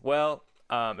 Man. Well,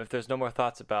 if there's no more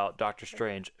thoughts about Doctor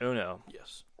Strange Uno,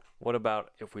 yes, what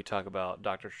about if we talk about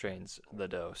Doctor Strange The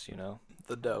Dose,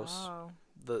 the dose, Oh,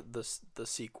 the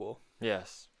sequel.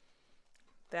 Yes.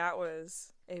 that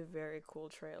was a very cool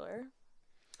trailer.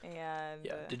 And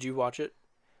Yeah. Did you watch it?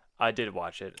 I did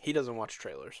watch it. He doesn't watch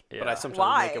trailers, but Yeah. I sometimes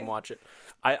Why? make him watch it.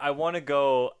 I want to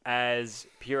go as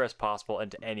pure as possible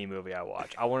into any movie I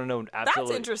watch. I want to know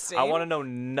absolutely. interesting. I want to know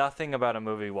nothing about a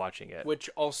movie watching it. Which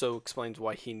also explains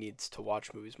why he needs to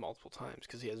watch movies multiple times,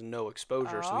 because he has no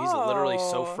exposure, so he's literally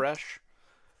so Oh. fresh.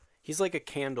 He's like a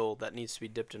candle that needs to be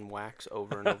dipped in wax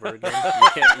over and over again. You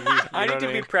can't. You I know need to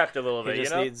what be prepped a little He bit,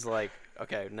 just you know? needs like,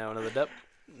 okay, now another dip,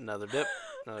 another dip,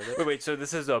 another dip. Wait, so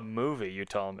this is a movie, you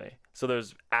telling me? So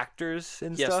there's actors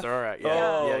and Yes, stuff? there are. Yeah,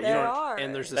 Oh, yeah. You there don't, are.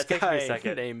 And there's this That takes me a guy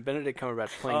second. named Benedict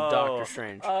Cumberbatch playing Oh. Doctor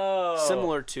Strange, Oh.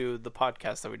 similar to the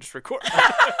podcast that we just recorded.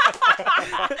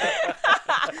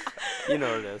 You know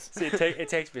what it is. See, it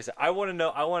takes me a second. I want to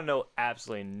know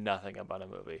absolutely nothing about a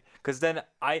movie. Because then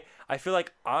I feel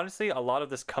like, honestly, a lot of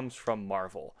this comes from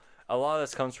Marvel. A lot of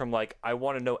this comes from, like, I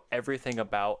want to know everything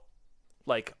about,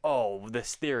 like, oh,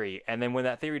 this theory. And then when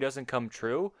that theory doesn't come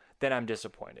true, then I'm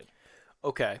disappointed.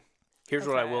 Okay. Here's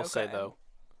what I Okay, will say okay. though.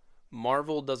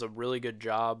 Marvel does a really good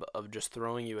job of just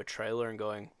throwing you a trailer and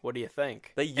going, "What do you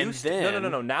think?" They And used then,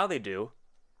 No. Now they do.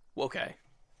 Okay.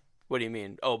 What do you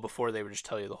mean? Oh, before they would just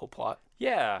tell you the whole plot?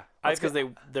 Yeah. That's because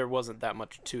there wasn't that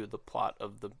much to the plot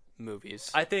of the movies.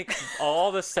 I think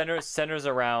all the centers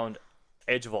around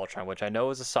Age of Ultron, which I know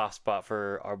is a soft spot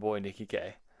for our boy Nikki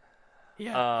K.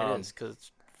 Yeah, it is, because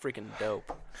it's freaking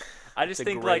dope. I just It's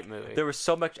a think great like movie. there was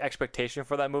so much expectation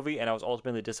for that movie, and I was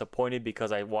ultimately disappointed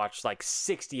because I watched like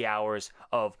 60 hours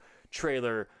of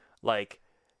trailer. Like,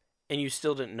 And you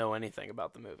still didn't know anything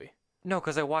about the movie. No,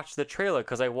 because I watched the trailer.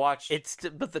 Because I watched.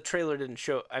 But the trailer didn't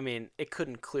show. I mean, it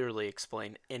couldn't clearly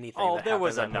explain anything. Oh, that there happened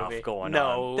was in that enough movie. going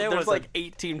No, on. there's like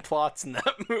 18 plots in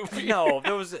that movie. No,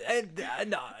 there was.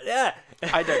 No, yeah.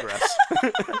 I digress.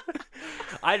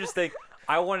 I just think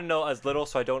I want to know as little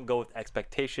so I don't go with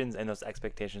expectations, and those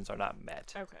expectations are not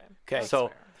met. Okay,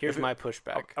 So here's my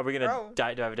pushback. Are we gonna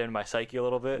dive into my psyche a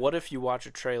little bit? What if you watch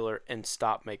a trailer and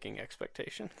stop making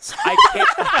expectations? I can't.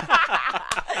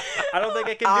 I don't think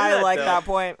I can do that. I like though. that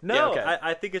point. No, Yeah, okay.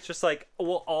 I think it's just like,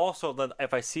 well, also, then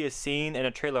if I see a scene in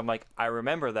a trailer, I'm like, I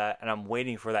remember that, and I'm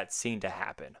waiting for that scene to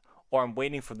happen, or I'm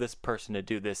waiting for this person to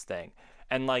do this thing,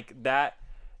 and like that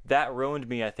ruined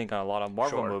me, I think, on a lot of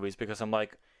Marvel movies, because I'm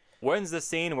like, when's the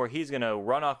scene where he's gonna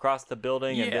run across the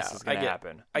building and this is gonna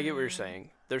happen? I get what you're saying.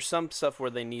 There's some stuff where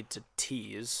they need to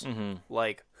tease,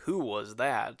 like, who was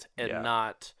that, and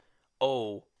not,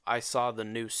 oh, I saw the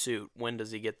new suit. When does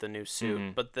he get the new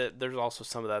suit? But there's also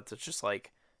some of that that's just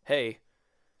like, hey,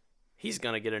 he's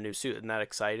going to get a new suit. Isn't that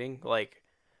exciting? Like,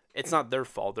 it's not their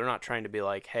fault. They're not trying to be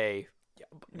like, hey,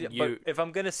 but if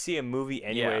I'm going to see a movie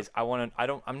anyways, I don't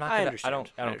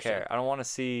care. I don't want to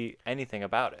see anything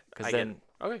about it. Because then...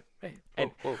 Okay,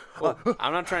 hey, whoa.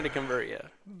 I'm not trying to convert you,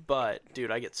 but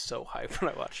dude, I get so hyped when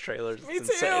I watch trailers. Me It's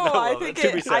too. insane. I love it.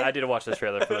 To be said, I did watch the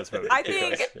trailer for this movie. I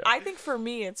think for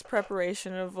me it's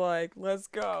preparation of like, let's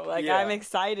go. Like I'm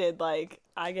excited. Like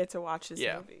I get to watch this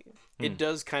movie. It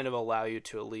does kind of allow you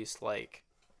to at least like,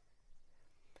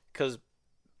 because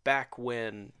back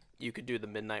when you could do the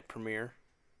midnight premiere,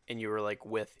 and you were like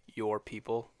with your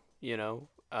people, you know,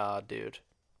 dude,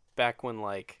 back when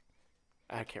like.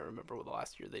 I can't remember what the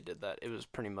last year they did that. It was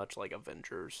pretty much like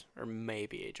Avengers or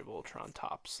maybe Age of Ultron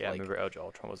tops. Yeah, like, I remember Age of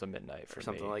Ultron was a midnight for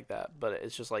something like that. But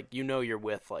it's just like, you know, you're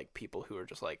with like people who are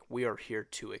just like, we are here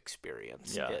to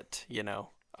experience it, you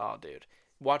know? Oh, dude.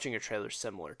 Watching a trailer's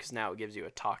similar because now it gives you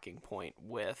a talking point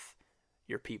with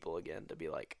your people again to be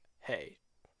like, hey,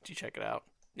 did you check it out?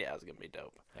 Yeah, it's going to be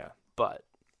dope. Yeah. But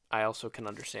I also can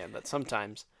understand that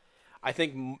sometimes I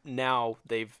think now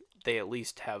they at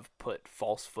least have put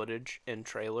false footage in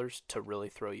trailers to really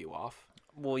throw you off.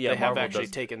 Well, yeah, they have Marvel actually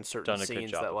taken certain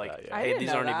scenes that like, that, hey,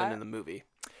 these aren't even in the movie.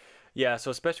 Yeah,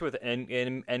 so especially with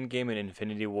Endgame and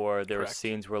Infinity War, there were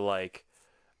scenes where like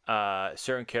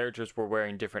certain characters were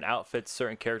wearing different outfits,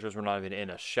 certain characters were not even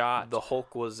in a shot. The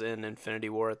Hulk was in Infinity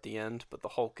War at the end, but the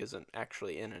Hulk isn't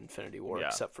actually in Infinity War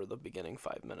except for the beginning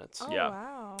 5 minutes. Oh,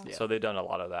 wow. Yeah. So they've done a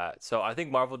lot of that. So I think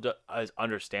Marvel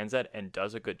understands that and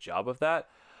does a good job of that.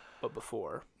 But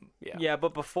before,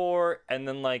 but before, and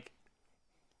then like,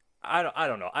 I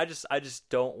don't know. I just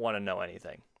don't want to know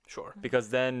anything. Sure.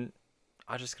 Because then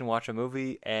I just can watch a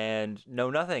movie and know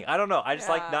nothing. I don't know. I just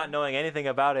like not knowing anything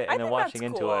about it and then watching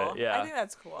into it. Yeah. I think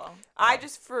that's cool. I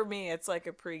just, for me, it's like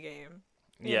a pregame.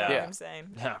 You know what I'm saying?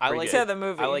 Yeah, I like to the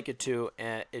movie. I like it too,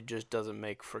 and it just doesn't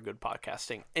make for good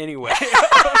podcasting. Anyway.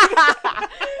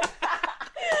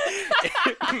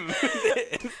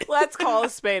 Let's call a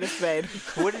spade a spade.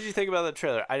 What did you think about the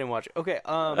trailer? I didn't watch it. Okay.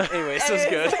 Anyways, this is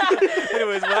good.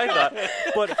 Anyways, what I thought,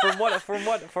 but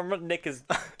from what Nick has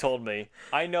told me,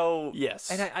 I know. Yes.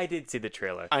 And I did see the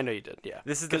trailer. I know you did. Yeah.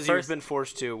 This is the because first. You've been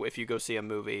forced to if you go see a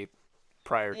movie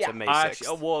prior to May 6th.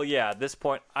 Actually, well, yeah. At this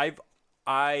point, I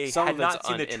had not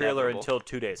seen the trailer until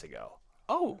 2 days ago.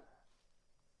 Oh.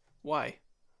 Why?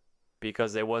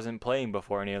 Because it wasn't playing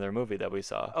before any other movie that we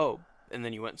saw. Oh, and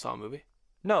then you went and saw a movie?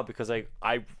 No, because I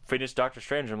finished Doctor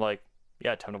Strange and I'm like,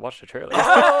 yeah, time to watch the trailer.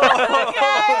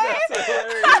 Oh,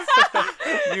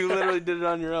 okay. You literally did it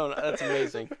on your own. That's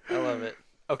amazing. I love it.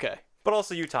 Okay. But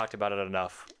also you talked about it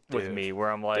enough with me where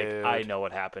I'm like, I know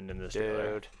what happened in this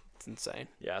trailer. Dude, it's insane.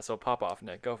 Yeah, so pop off,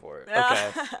 Nick. Go for it.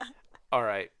 Okay. All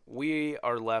right. We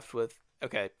are left with...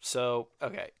 Okay,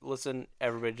 listen,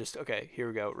 everybody just... Okay, here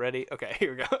we go. Ready? Okay,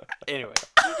 here we go. Anyway.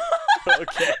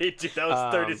 Okay, dude, that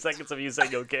was 30 seconds of you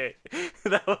saying okay.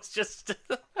 That was just...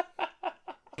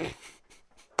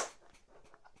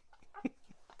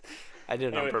 I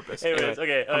did it on purpose. Anyways,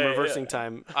 okay. I'm reversing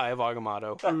time. I have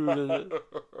Agamotto.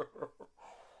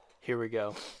 Here we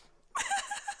go.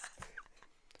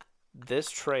 This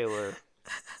trailer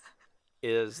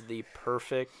is the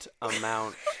perfect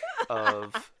amount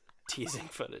of teasing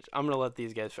footage. I'm gonna let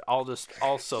these guys. I'll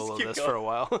solo this for a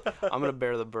while. I'm gonna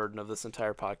bear the burden of this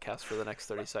entire podcast for the next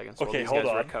 30 seconds while these guys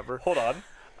recover. Hold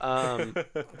on.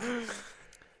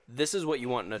 This is what you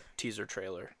want in a teaser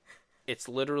trailer. It's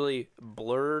literally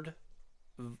blurred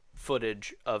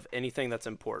footage of anything that's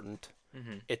important.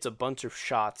 Mm-hmm. It's a bunch of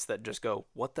shots that just go,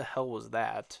 "What the hell was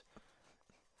that?"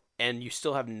 And you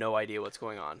still have no idea what's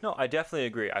going on. No, I definitely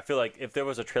agree. I feel like if there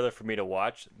was a trailer for me to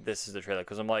watch, this is the trailer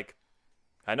because I'm like,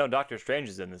 I know Doctor Strange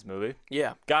is in this movie.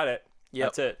 Yeah. Got it. Yep.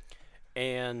 That's it.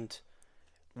 And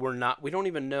we don't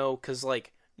even know, because,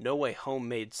 like, No Way Home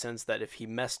made sense that if he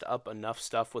messed up enough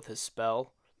stuff with his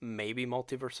spell, maybe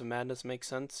Multiverse of Madness makes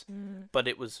sense. But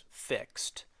it was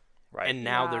fixed. Right. And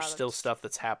now Yeah, there's still stuff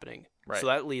that's happening. Right. So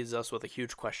that leaves us with a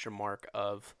huge question mark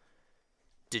of,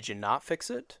 did you not fix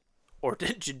it? Or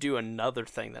did you do another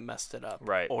thing that messed it up?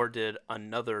 Right. Or did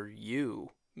another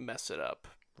you mess it up?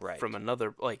 Right. From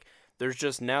another, like, there's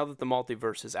just, now that the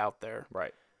multiverse is out there,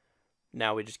 Right.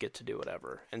 now we just get to do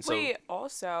whatever. And so We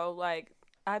also, like,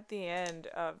 at the end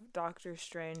of Doctor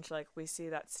Strange, like, we see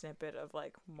that snippet of,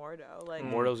 like, Mordo. Like,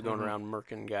 Mordo's going around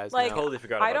murking guys Like, now. Totally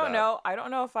forgot about I don't that. know. I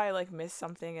don't know if I, like, missed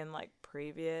something in, like,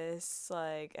 previous,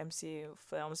 like, MCU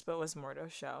films, but was Mordo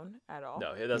shown at all?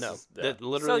 No, that's No, yeah. that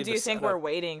literally So do you the think setup- we're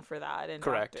waiting for that? In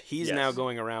Correct. Doctor- He's Yes. now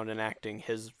going around enacting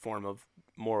his form of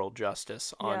moral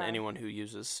justice on Yeah. anyone who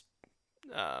uses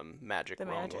magic The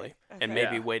wrongly, magic. and Okay.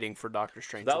 maybe Yeah. waiting for Doctor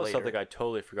Strange That was later. something I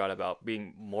totally forgot about.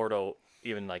 Being Mordo,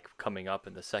 even like coming up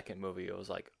in the second movie, it was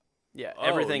like, Yeah, Oh,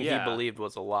 everything yeah. he believed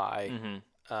was a lie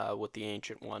mm-hmm. with the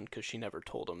Ancient One, because she never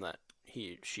told him that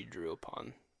she drew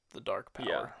upon the dark power.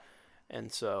 Yeah.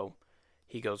 And so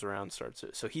he goes around and starts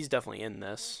it. So he's definitely in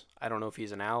this. I don't know if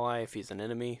he's an ally, if he's an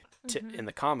enemy. In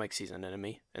the comics, he's an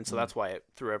enemy. And so that's why it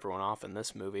threw everyone off in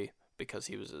this movie, because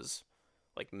he was his,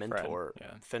 like, mentor,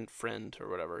 friend or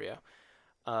whatever, yeah.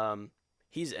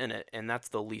 He's in it, and that's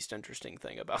the least interesting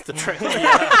thing about the trailer.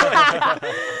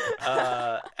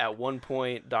 At one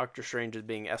point, Doctor Strange is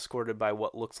being escorted by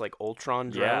what looks like Ultron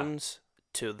drones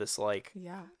to this, like,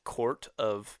 Yeah. court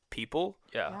of people.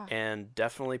 Yeah. And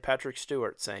definitely Patrick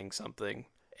Stewart saying something.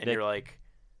 And Nick- you're like,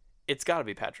 it's got to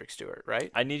be Patrick Stewart, right?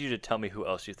 I need you to tell me who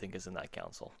else you think is in that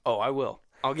council. Oh, I will.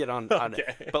 I'll get on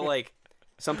Okay. it. But, like,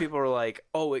 some people are like,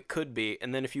 oh, it could be.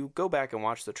 And then if you go back and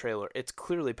watch the trailer, it's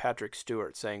clearly Patrick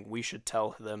Stewart saying we should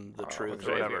tell them the truth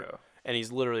or whatever. Xavier. And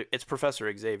he's literally, it's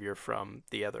Professor Xavier from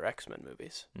the other X-Men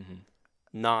movies. Mhm.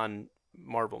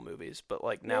 Non-Marvel movies. But,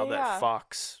 like, now that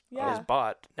Fox is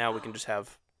bought, now we can just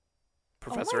have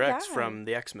Professor X God. from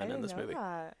the I X-Men in didn't this know movie.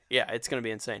 that. Yeah, it's going to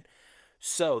be insane.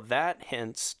 So that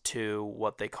hints to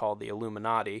what they call the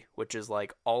Illuminati, which is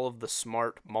like all of the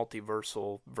smart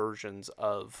multiversal versions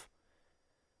of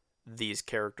these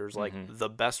characters, like the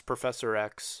best Professor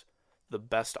X, the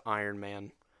best Iron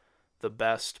Man, the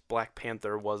best Black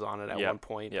Panther was on it at one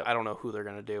point. Yep. I don't know who they're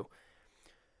going to do.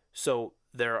 So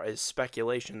there is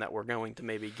speculation that we're going to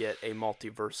maybe get a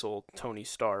multiversal Tony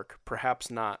Stark, perhaps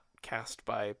not cast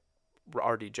by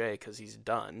RDJ because he's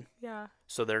done. Yeah.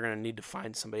 So they're going to need to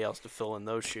find somebody else to fill in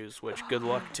those shoes, which good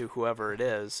luck to whoever it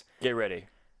is. Get ready.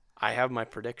 I have my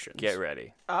predictions. Get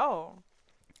ready. Oh.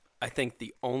 I think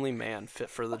the only man fit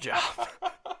for the job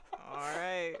All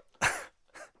right.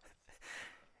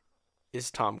 is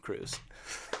Tom Cruise.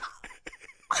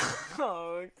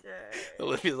 Okay.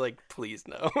 Olivia's like, please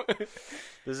no.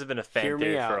 This has been a Hear fan me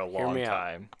theory for out, a hear long me out.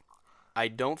 time. I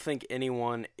don't think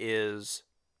anyone is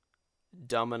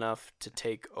dumb enough to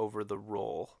take over the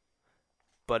role,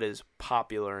 but is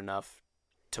popular enough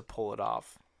to pull it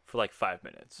off For like 5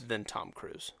 minutes. than Tom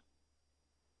Cruise.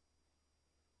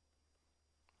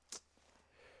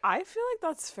 I feel like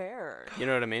that's fair. You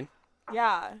know what I mean?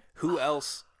 Yeah. Who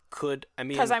else could, I mean,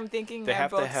 Because I'm thinking they on have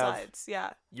to both have- sides.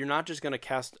 Yeah. you're not just going to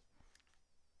cast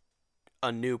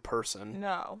a new person,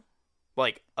 No.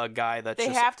 like a guy that's They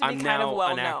just, have to be I'm kind of now well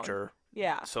an known. actor,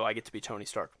 Yeah. so I get to be Tony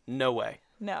Stark. No way.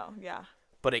 No. Yeah.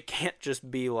 But it can't just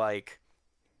be like,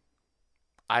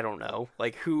 I don't know,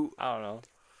 like who, I don't know.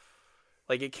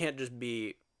 like it can't just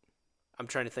be, I'm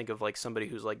trying to think of like somebody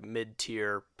who's like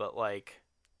mid-tier, but like,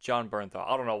 John Bernthal.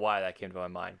 I don't know why that came to my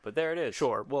mind, but there it is.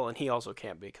 sure, well, and he also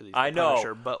can't be because he's the I know,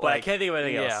 Punisher, but I like, can't think of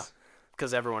anything else.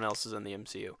 because everyone else is in the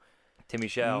MCU. Timmy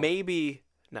Shao. Maybe,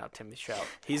 no, Timmy Shao.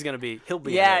 He's going to be, he'll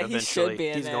be Yeah, in it he eventually. should be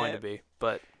in He's going it. to be,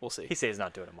 but we'll see. He says he's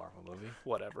not doing a Marvel movie.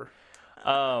 Whatever.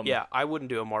 Um, Yeah, I wouldn't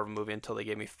do a Marvel movie until they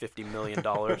gave me $50 million. And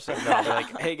then I'll be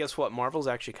like, hey, guess what? Marvel's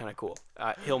actually kind of cool.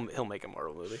 He'll make a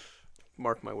Marvel movie.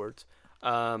 Mark my words.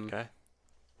 Okay.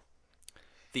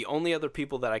 The only other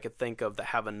people that I could think of that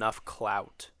have enough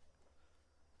clout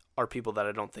are people that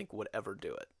I don't think would ever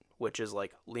do it, which is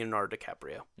like Leonardo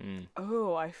DiCaprio.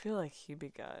 Oh, I feel like he'd be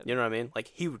good. You know what I mean?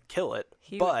 Like, he would kill it,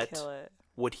 He but would kill it.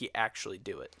 would he actually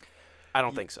do it? I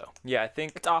don't think so. Yeah, I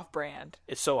think. It's off-brand.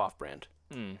 It's so off-brand.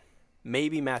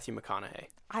 Maybe Matthew McConaughey.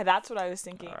 That's what I was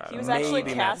thinking. He was Maybe actually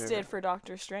Matthew. casted for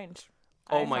Doctor Strange.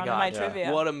 Oh I my found in God. My Yeah.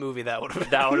 trivia. What a movie that would have been.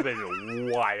 That would have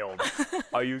been wild.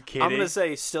 Are you kidding? I'm going to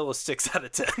say still a 6 out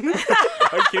of 10.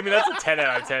 Are you kidding me? That's a 10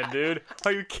 out of 10, dude.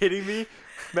 Are you kidding me?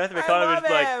 Matthew I McConaughey's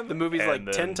love like, him. The movie's And like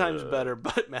then 10 times the- better,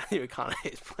 but Matthew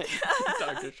McConaughey's playing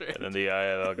Doctor Strange. and then the Eye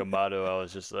of Agamotto, I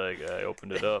was just like, I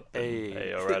opened it up. And, Hey.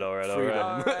 hey, all right. All right,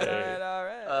 Hey. all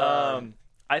right.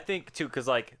 I think too, because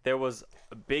like there was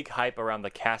a big hype around the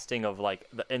casting of like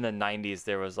in the 90s.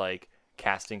 There was like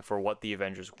casting for what the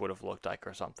Avengers would have looked like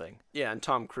or something. Yeah, and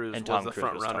Tom Cruise And was Tom the Cruise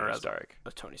front was runner Tony as Stark.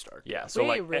 a Tony Stark. Yeah, so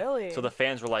Wait, like, really? so the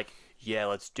fans were like, "Yeah,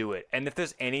 let's do it." And if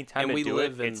there's any time And to we do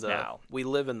live it, in it's the now. we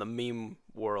live in the meme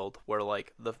world where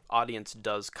like the audience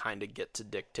does kind of get to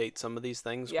dictate some of these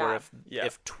things. Yeah. Where Yeah.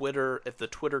 if the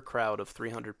Twitter crowd of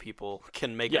 300 people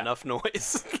can make Yeah. enough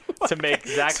noise To make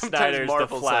Zack sometimes Snyder's The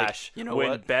Marvel's like, Flash you know win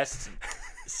what? best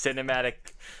cinematic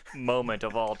moment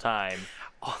of all time,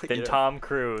 then you know, Tom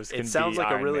Cruise can It sounds be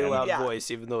like Iron a really Man. loud Yeah. voice,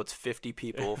 even though it's 50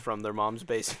 people from their mom's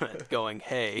basement going,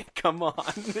 "Hey, come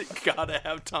on, gotta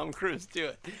have Tom Cruise do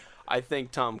it." I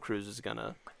think Tom Cruise is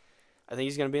gonna. I think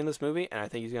he's gonna be in this movie, and I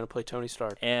think he's gonna play Tony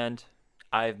Stark. And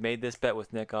I've made this bet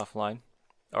with Nick offline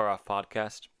or off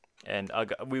podcast, and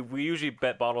we usually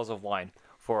bet bottles of wine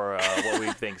for what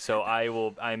we think. So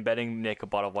I'm betting Nick a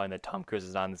bottle of wine that Tom Cruise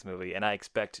is on this movie, and I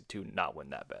expect to not win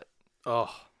that bet.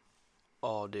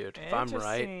 Oh, dude, if I'm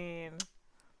right. Interesting.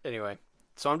 Anyway,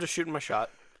 so I'm just shooting my shot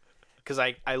because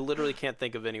I literally can't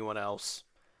think of anyone else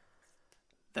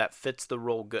that fits the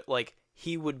role good. Like,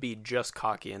 he would be just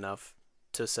cocky enough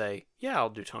to say, "Yeah, I'll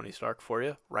do Tony Stark for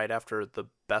you," right after the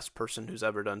best person who's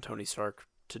ever done Tony Stark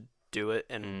to do it,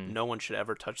 and no one should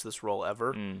ever touch this role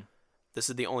ever. This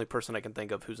is the only person I can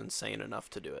think of who's insane enough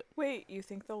to do it. Wait, you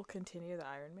think they'll continue the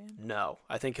Iron Man? No,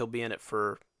 I think he'll be in it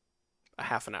for a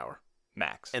half an hour,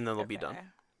 Max. and then they'll be done.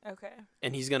 Okay.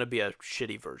 And he's gonna be a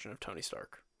shitty version of Tony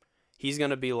Stark. He's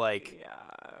gonna be like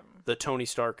Yeah. the Tony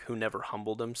Stark who never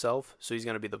humbled himself. So he's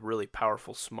gonna be the really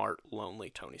powerful, smart, lonely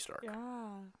Tony Stark. Yeah.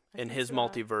 I In can his see that.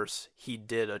 multiverse, he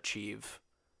did achieve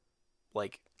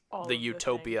like All the of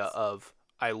utopia things. of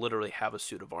I literally have a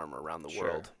suit of armor around the Sure.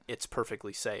 world. It's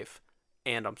perfectly safe,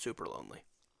 and I'm super lonely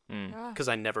Yeah. because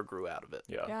I never grew out of it.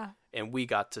 Yeah. Yeah. And we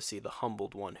got to see the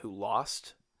humbled one who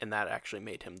lost, and that actually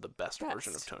made him the best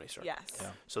version of Best. Tony Stark. Yes.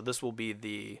 Yeah. So this will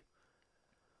be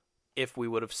if we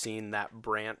would have seen that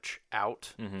branch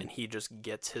out and he just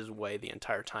gets his way the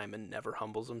entire time and never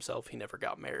humbles himself. He never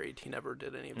got married. He never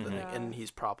did any of the thing. Yeah. And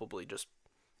he's probably just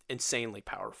insanely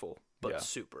powerful, but Yeah.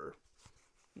 super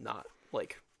not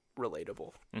like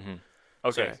relatable. Okay.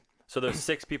 Sorry. So there's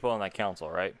 6 people on that council,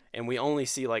 right? And we only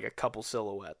see like a couple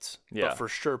silhouettes. Yeah. But for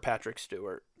sure Patrick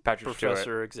Stewart, Patrick Stewart,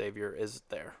 Professor Xavier is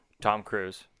there. Tom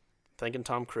Cruise. Thinking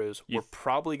Tom Cruise. You We're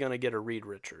probably going to get a Reed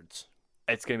Richards.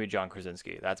 It's gonna be John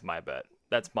Krasinski. That's my bet.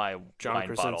 That's my John wine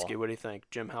Krasinski, bottle. what do you think?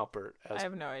 Jim Halpert I as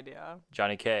have no idea.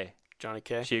 Johnny K. Johnny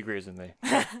K. She agrees with me.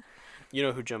 You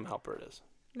know who Jim Halpert is?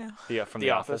 No. From The The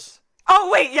Office. Office. Oh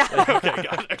wait, yeah. Okay,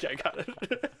 got it. Okay, got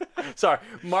it. Sorry,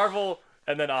 Marvel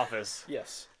and then Office.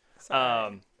 Yes.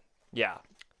 Sorry. Yeah,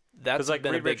 That's because like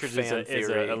been Reed a big Richards fan is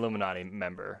theory. a Illuminati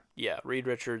member. Yeah, Reed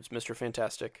Richards, Mr.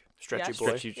 Fantastic, Stretchy Yes. Boy.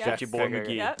 Stretchy, Yes. Stretchy Boy Okay,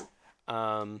 McGee. Yep.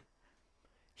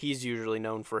 He's usually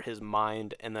known for his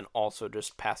mind, and then also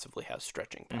just passively has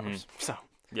stretching powers. So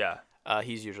Yeah.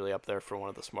 he's usually up there for one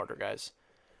of the smarter guys.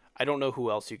 I don't know who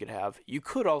else you could have. You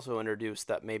could also introduce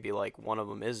that maybe like one of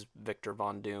them is Victor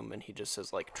Von Doom, and he just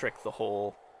says like trick the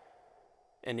whole,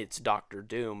 and it's Doctor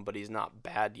Doom, but he's not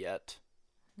bad yet.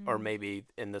 Or maybe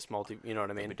in this you know what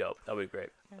I mean? That'd be dope. That'd be great.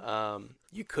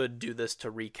 You could do this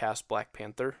to recast Black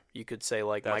Panther. You could say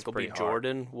like That's Michael B. pretty hard.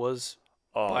 Jordan was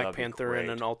Oh, Black that'd be Panther in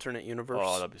great. an alternate universe.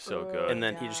 Oh, that'd be so good. And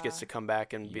then he just gets to come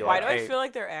back and be Why like, do hey, I feel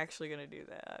like they're actually gonna do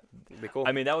that? it'd be cool.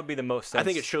 I mean, that would be the most sense. I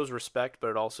think it shows respect, but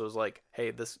it also is like,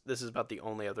 hey, this is about the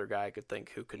only other guy I could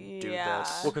think who could do Yeah.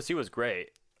 this. Well, because he was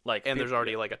great. Like, And there's people-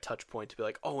 already like a touch point to be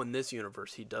like, oh, in this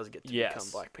universe, he does get to become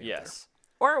Black Panther. Yes.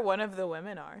 Or one of the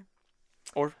women are.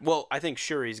 Or, well, I think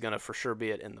Shuri's going to for sure be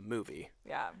it in the movie.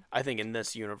 Yeah. I think in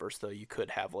this universe, though, you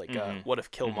could have like, what if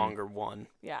Killmonger won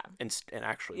Yeah. and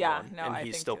actually Yeah, won? no, and I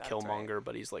he's think still that's Killmonger,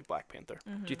 but he's like Black Panther.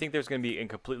 Do you think there's going to be a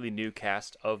completely new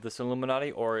cast of this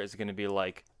Illuminati, or is it going to be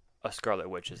like a Scarlet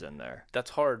Witch is in there?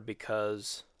 That's hard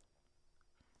because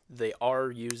they are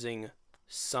using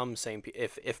some same people.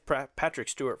 If Patrick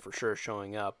Stewart for sure is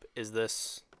showing up, is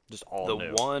this Just all the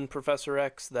new. one Professor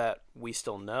X that we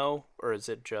still know, or is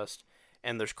it just?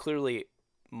 And there's clearly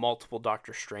multiple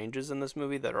Doctor Stranges in this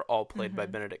movie that are all played by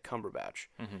Benedict Cumberbatch.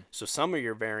 So some of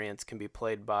your variants can be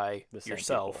played by The same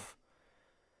yourself,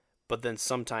 but then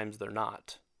sometimes they're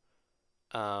not.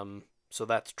 So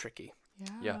that's tricky.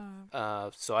 Yeah.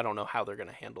 So I don't know how they're going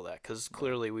to handle that, because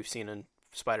clearly we've seen in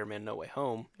Spider-Man No Way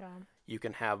Home, Yeah. you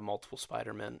can have multiple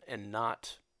Spider-Men and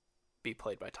not be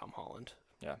played by Tom Holland.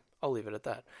 Yeah. I'll leave it at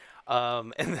that.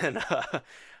 And then,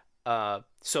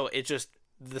 so it just,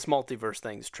 this multiverse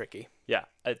thing's tricky. Yeah,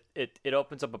 it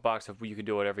opens up a box of you can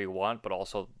do whatever you want, but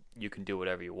also you can do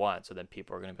whatever you want. So then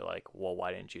people are going to be like, well,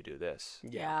 why didn't you do this?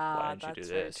 Why didn't you do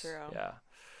this? Very true. Yeah.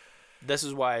 This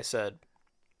is why I said,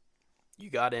 you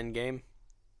got Endgame.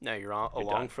 Now you're along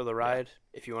done. for the ride.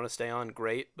 Yeah. If you want to stay on,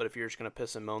 great. But if you're just going to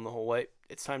piss and moan the whole way,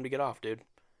 it's time to get off, dude.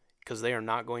 Because they are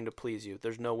not going to please you.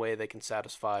 There's no way they can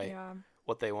satisfy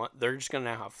what they want. They're just going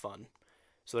to now have fun.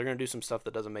 So they're going to do some stuff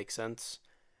that doesn't make sense.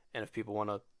 And if people want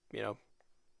to,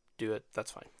 do it, that's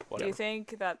fine. Whatever. Do you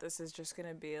think that this is just going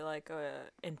to be like a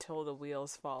until the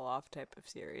wheels fall off type of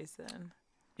series then?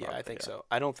 Yeah, Probably, I think so.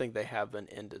 I don't think they have an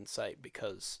end in sight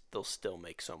because they'll still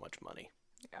make so much money.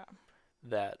 Yeah.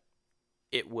 That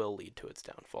it will lead to its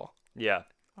downfall. Yeah.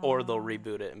 Or they'll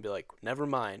reboot it and be like, never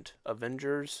mind,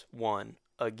 Avengers 1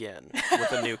 again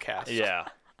with a new cast. Yeah.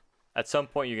 At some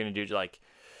point, you're going to do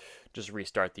just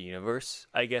restart the universe,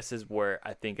 I guess, is where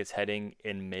I think it's heading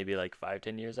in maybe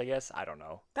 5-10 years, I guess. I don't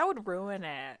know. That would ruin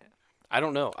it. I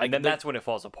don't know. And then that's when it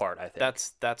falls apart, I think.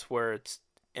 That's where it's,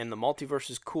 and the multiverse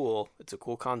is cool. It's a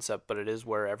cool concept, but it is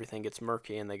where everything gets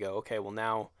murky and they go, okay, well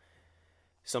now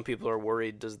some people are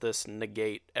worried, does this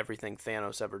negate everything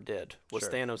Thanos ever did? Was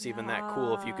Thanos even that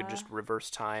cool if you could just reverse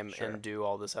time and do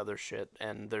all this other shit?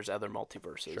 And there's other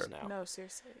multiverses now. No,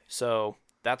 seriously. So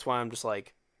that's why I'm just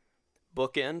like,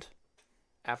 bookend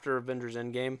after Avengers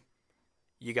Endgame,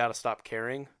 you got to stop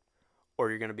caring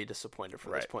or you're going to be disappointed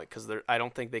for this point. Because I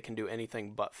don't think they can do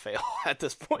anything but fail at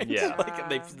this point. Yeah.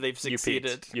 They've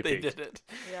succeeded. They did it.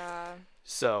 Yeah.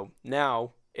 So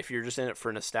now, if you're just in it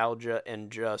for nostalgia and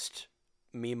just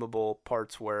memeable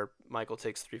parts where Michael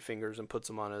takes 3 fingers and puts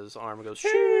them on his arm and goes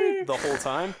shoo the whole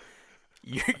time,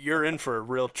 you're in for a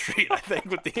real treat, I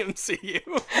think, with the MCU.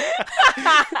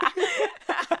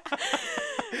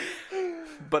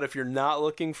 But if you're not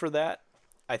looking for that,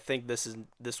 I think this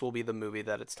will be the movie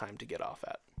that it's time to get off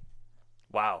at.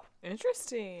 Wow.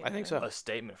 Interesting. I think so. A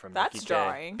statement from That's Mickey J.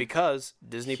 jarring. Because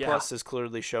Disney Plus has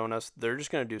clearly shown us they're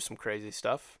just going to do some crazy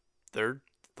stuff.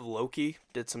 Loki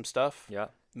did some stuff. Yeah.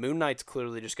 Moon Knight's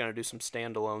clearly just going to do some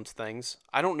standalone things.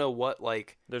 I don't know what,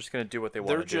 they're just going to do what they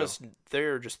want to do.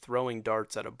 They're just throwing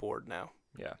darts at a board now.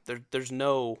 Yeah. There's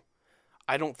no,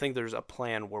 I don't think there's a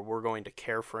plan where we're going to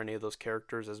care for any of those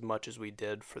characters as much as we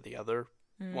did for the other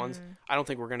ones. I don't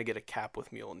think we're going to get a Cap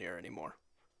with Mjolnir anymore.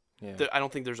 Yeah. I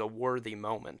don't think there's a worthy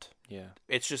moment. Yeah.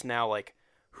 It's just now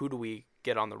who do we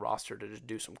get on the roster to just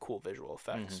do some cool visual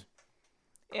effects? Mm-hmm.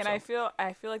 And I feel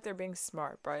like they're being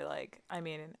smart by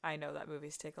I know that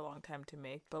movies take a long time to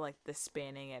make, but the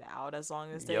spanning it out as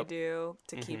long as they do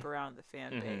to keep around the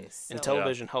fan base. And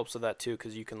television helps with that too,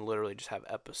 because you can literally just have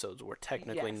episodes where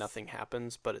technically nothing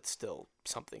happens, but it's still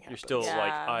something happens. You're still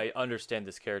I understand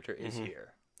this character is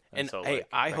here. And so, hey,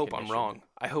 I hope I'm wrong.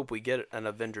 I hope we get an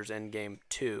Avengers Endgame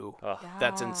 2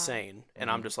 that's insane. And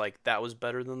I'm just like, that was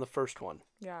better than the first one.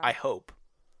 Yeah. I hope.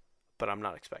 But I'm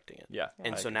not expecting it. Yeah.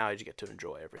 And so now I just get to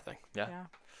enjoy everything. Yeah.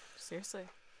 Seriously.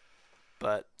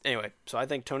 But anyway, so I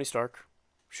think Tony Stark,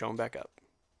 show him back up.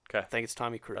 Okay. I think it's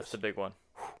Tommy Cruise. That's the big one.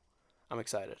 I'm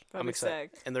excited. That'd be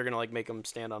sick. And they're going to make him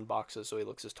stand on boxes so he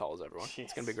looks as tall as everyone. Jeez.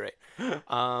 It's going to be great.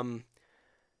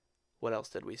 What else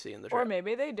did we see in the trailer? Or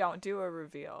maybe they don't do a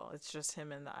reveal. It's just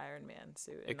him in the Iron Man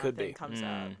suit. And It could be. Comes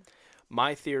out.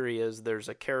 My theory is there's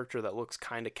a character that looks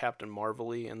kind of Captain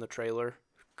Marvel-y in the trailer,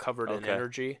 covered in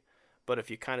energy. But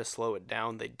if you kind of slow it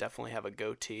down, they definitely have a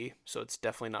goatee, so it's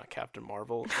definitely not Captain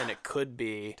Marvel, and it could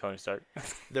be Tony Stark.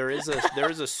 there is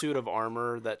a suit of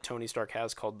armor that Tony Stark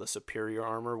has called the Superior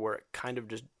Armor, where it kind of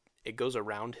just it goes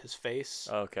around his face.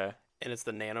 Okay. And it's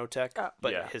the nanotech,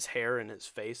 but his hair and his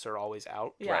face are always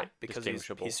out, right? Because he's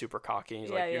super cocky. And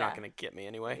he's you're not gonna get me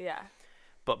anyway. Yeah.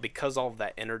 But because all of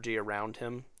that energy around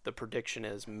him, the prediction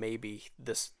is maybe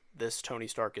this Tony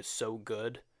Stark is so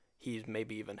good. He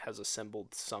maybe even has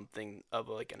assembled something of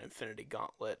an Infinity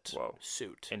Gauntlet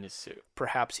suit. In his suit.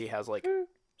 Perhaps he has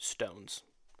stones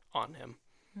on him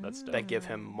that give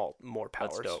him more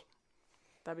powers. That's dope.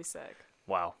 That'd be sick.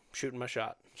 Wow. Shooting my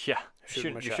shot. Yeah.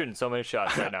 You're shooting so many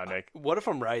shots right now, Nick. What if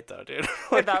I'm right, though, dude?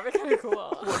 That'd be kind of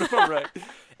cool. What if I'm right?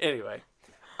 Anyway.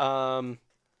 I'm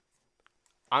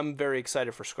very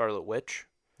excited for Scarlet Witch.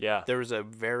 Yeah. There was a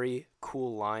very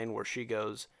cool line where she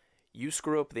goes, you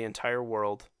screw up the entire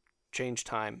world, change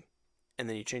time, and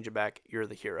then you change it back, you're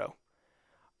the hero.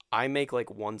 I make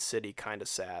one city kind of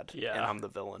sad, and I'm the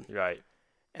villain. Right.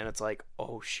 And it's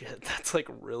oh shit, that's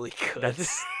really good.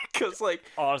 That's because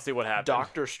honestly what happened.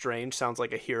 Doctor Strange sounds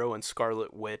like a hero, and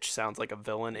Scarlet Witch sounds like a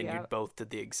villain, and you both did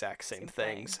the exact same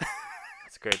things.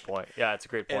 That's a great point. Yeah, it's a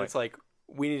great point. And it's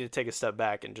we need to take a step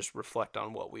back and just reflect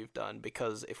on what we've done,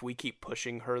 because if we keep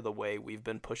pushing her the way we've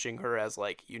been pushing her as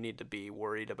like, you need to be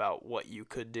worried about what you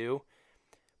could do,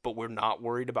 but we're not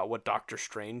worried about what Doctor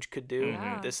Strange could do.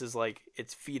 This is like,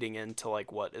 it's feeding into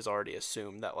like what is already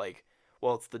assumed, that like,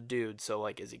 well, it's the dude, so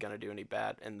like, is he gonna do any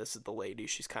bad? And this is the lady,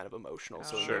 she's kind of emotional,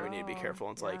 so we need to be careful.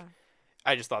 And it's like,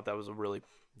 I just thought that was a really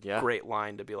great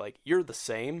line to be like, you're the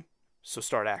same, so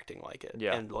start acting like it,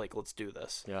 and like, let's do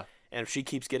this. And if she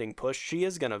keeps getting pushed, she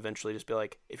is gonna eventually just be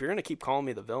like, if you're gonna keep calling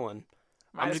me the villain,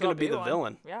 I'm just gonna be the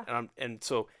villain. And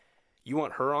so you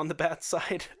want her on the bad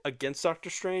side against Doctor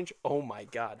Strange? Oh my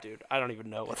god, dude, I don't even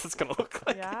know what that's gonna look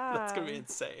like. That's gonna be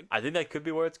insane. I think that could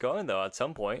be where it's going though at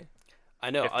some point. I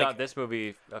know, if not this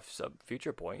movie, a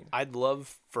future point. I'd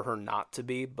love for her not to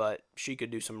be, but she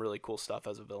could do some really cool stuff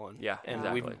as a villain.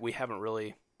 And we haven't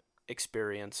really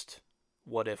experienced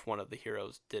what if one of the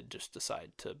heroes did just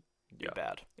decide to be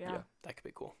bad. That could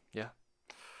be cool.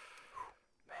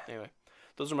 Anyway,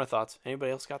 those are my thoughts.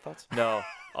 Anybody else got thoughts? No.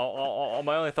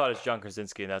 My only thought is John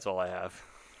Krasinski, and that's all I have.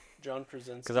 John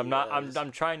Krasinski. Because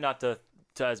I'm trying not to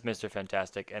as Mr.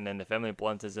 Fantastic, and then if Emily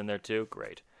Blunt is in there too,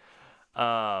 great.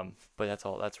 But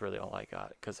that's really all I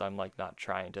got, because I'm like not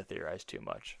trying to theorize too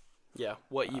much.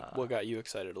 What got you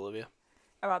excited, Olivia?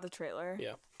 About the trailer?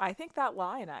 I think that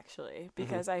line, actually,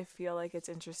 because I feel like it's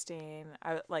interesting.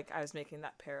 I was making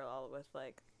that parallel with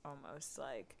like almost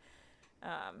like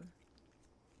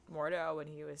Mordo when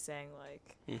he was saying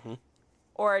like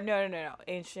or no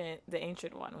the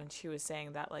ancient one, when she was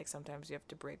saying that like sometimes you have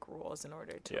to break rules in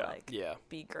order to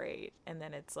be great, and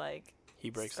then it's like he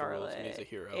breaks Scarlet, the rules and he's a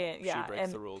hero. And, she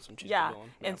breaks the rules and she's the villain.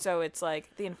 And so it's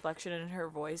like the inflection in her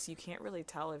voice, you can't really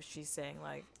tell if she's saying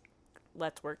like,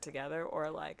 let's work together,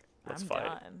 or like, let's I'm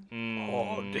fight. done.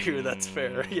 Oh, dude, that's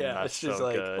fair. Yeah, that's she's so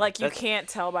like, good. Like you can't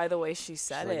tell by the way she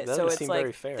said it. So it's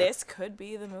like, this could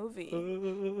be the movie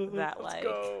that like,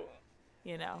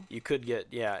 you know. You could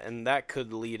get, and that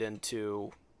could lead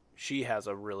into, she has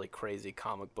a really crazy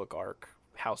comic book arc,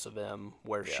 House of M,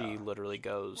 where she literally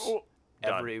goes,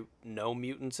 no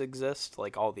mutants exist,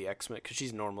 like all the X-Men, because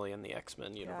she's normally in the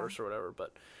X-Men universe or whatever,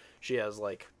 but she has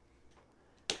like,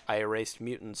 I erased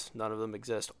mutants, none of them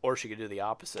exist. Or she could do the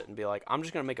opposite and be like, I'm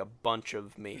just gonna make a bunch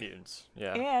of mutants.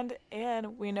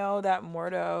 And we know that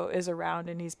Mordo is around,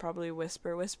 and he's probably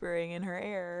whispering in her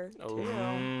ear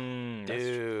too.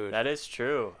 Dude, that is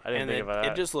true. I didn't think about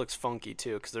that. It just looks funky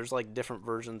too, because there's like different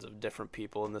versions of different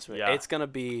people in this movie. It's gonna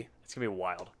be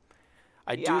wild.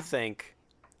 I do think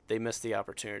they missed the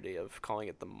opportunity of calling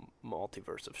it the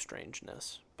multiverse of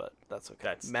strangeness, but that's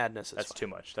okay. Madness is fine. Too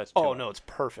much. That's too much. No, it's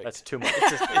perfect. That's too much.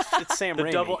 It's Sam Raimi.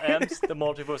 The double M's, the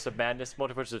multiverse of madness,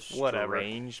 multiverse of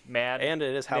strange, mad. And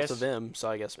it is House of M, so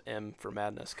I guess M for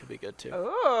madness could be good too.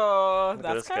 Oh,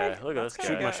 that's kind of. Look at this guy.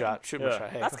 Shoot my shot.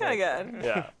 Hey, that's kind of good.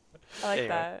 Yeah. I like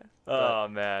that. Oh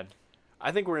man.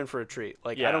 I think we're in for a treat.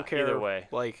 Like I don't care either way.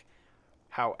 Like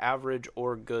how average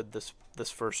or good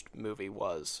this first movie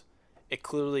was. It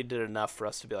clearly did enough for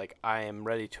us to be like, I am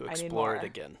ready to explore it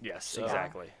again. Yes,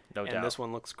 exactly. No doubt. And this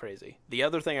one looks crazy. The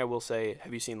other thing I will say,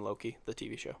 have you seen Loki, the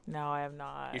TV show? No, I have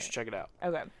not. You should check it out.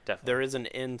 Okay. Definitely. There is an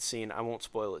end scene. I won't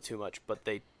spoil it too much, but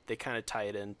they kind of tie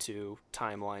it into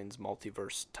timelines,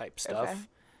 multiverse type stuff. Okay.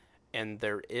 And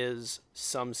there is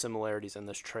some similarities in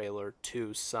this trailer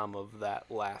to some of that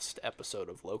last episode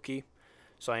of Loki.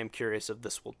 So I am curious if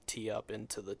this will tee up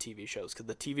into the TV shows, because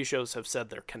the TV shows have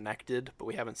said they're connected, but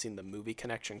we haven't seen the movie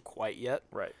connection quite yet.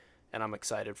 Right. And I'm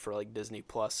excited for like Disney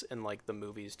Plus and like the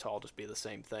movies to all just be the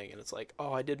same thing. And it's like,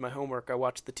 oh, I did my homework, I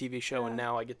watched the TV show, and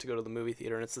now I get to go to the movie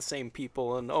theater, and it's the same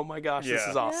people, and oh my gosh, this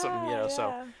is awesome.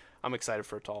 So I'm excited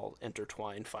for it to all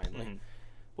intertwine finally.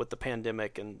 With the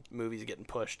pandemic and movies getting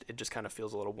pushed, it just kind of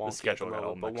feels a little wonky at the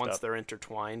moment. But once they're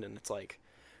intertwined, and it's like,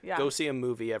 go see a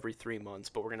movie every 3 months,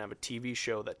 but we're going to have a TV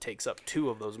show that takes up 2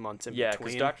 of those months in between. Yeah,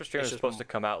 because Doctor Strange is supposed to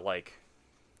come out like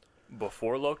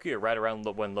before Loki, or right around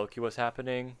when Loki was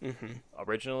happening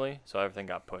originally, so everything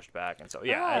got pushed back. And so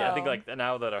I think like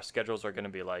now that our schedules are going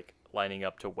to be like lining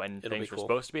up to when things were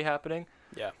supposed to be happening,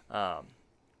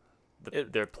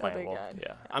 they're playing well.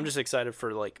 I'm just excited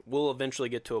for like, we'll eventually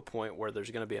get to a point where there's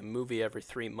going to be a movie every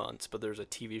 3 months, but there's a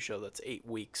TV show that's 8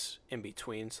 weeks in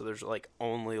between, so there's like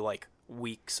only like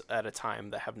weeks at a time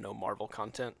that have no Marvel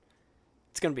content.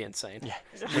 It's gonna be insane.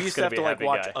 We used to have to like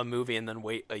watch a movie and then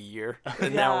wait a year,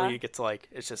 and now we get to like,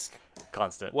 it's just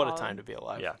constant. What a time to be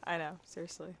alive. I know,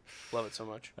 seriously. Love it so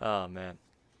much. Oh man.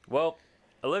 Well,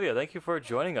 Olivia, thank you for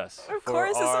joining us. Of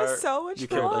course, this was so much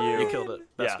fun. You killed it.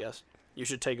 Best guest. You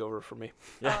should take over for me.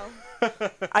 Yeah.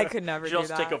 I could never She'll do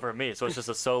also that. take over me, so it's just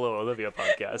a solo Olivia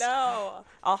podcast. No,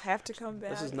 I'll have to come back.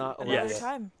 This is not another Olivia.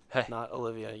 time. Hey. Not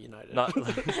Olivia United. Not.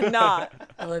 Not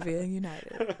Olivia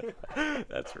United.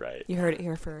 That's right. You heard it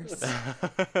here first.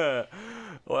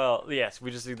 Well, yes,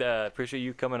 we just appreciate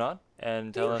you coming on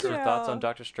and telling us Thank your thoughts you. on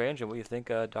Doctor Strange and what you think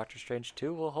Doctor Strange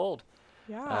 2 will hold.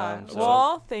 Yeah. So-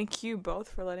 Well, thank you both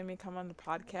for letting me come on the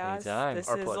podcast. Anytime. This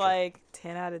Our is pleasure. like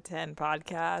 10 out of 10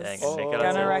 podcast. Dang, Oh, make it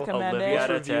Gonna a recommend Olivia it. out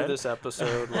of Review 10. this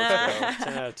episode. Let's go.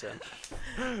 10 out of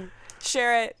 10.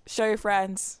 Share it. Show your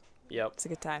friends. Yep. It's a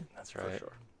good time. That's For right.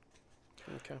 sure.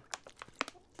 Okay.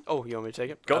 Oh, you want me to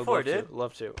take it? Go I'd for love it, dude. to.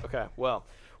 Love to. Okay. Well,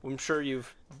 I'm sure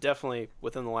you've definitely,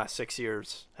 within the last 6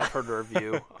 years, have heard a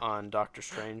review on Doctor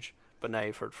Strange, but now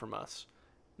you've heard from us.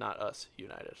 Not us,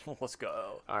 United. Let's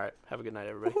go. All right. Have a good night,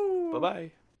 everybody.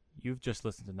 Bye-bye. You've just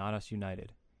listened to Not Us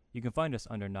United. You can find us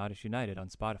under Not Us United on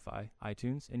Spotify,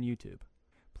 iTunes, and YouTube.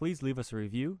 Please leave us a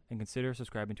review and consider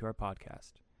subscribing to our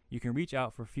podcast. You can reach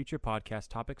out for future podcast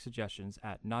topic suggestions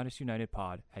at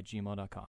notusunitedpod@gmail.com.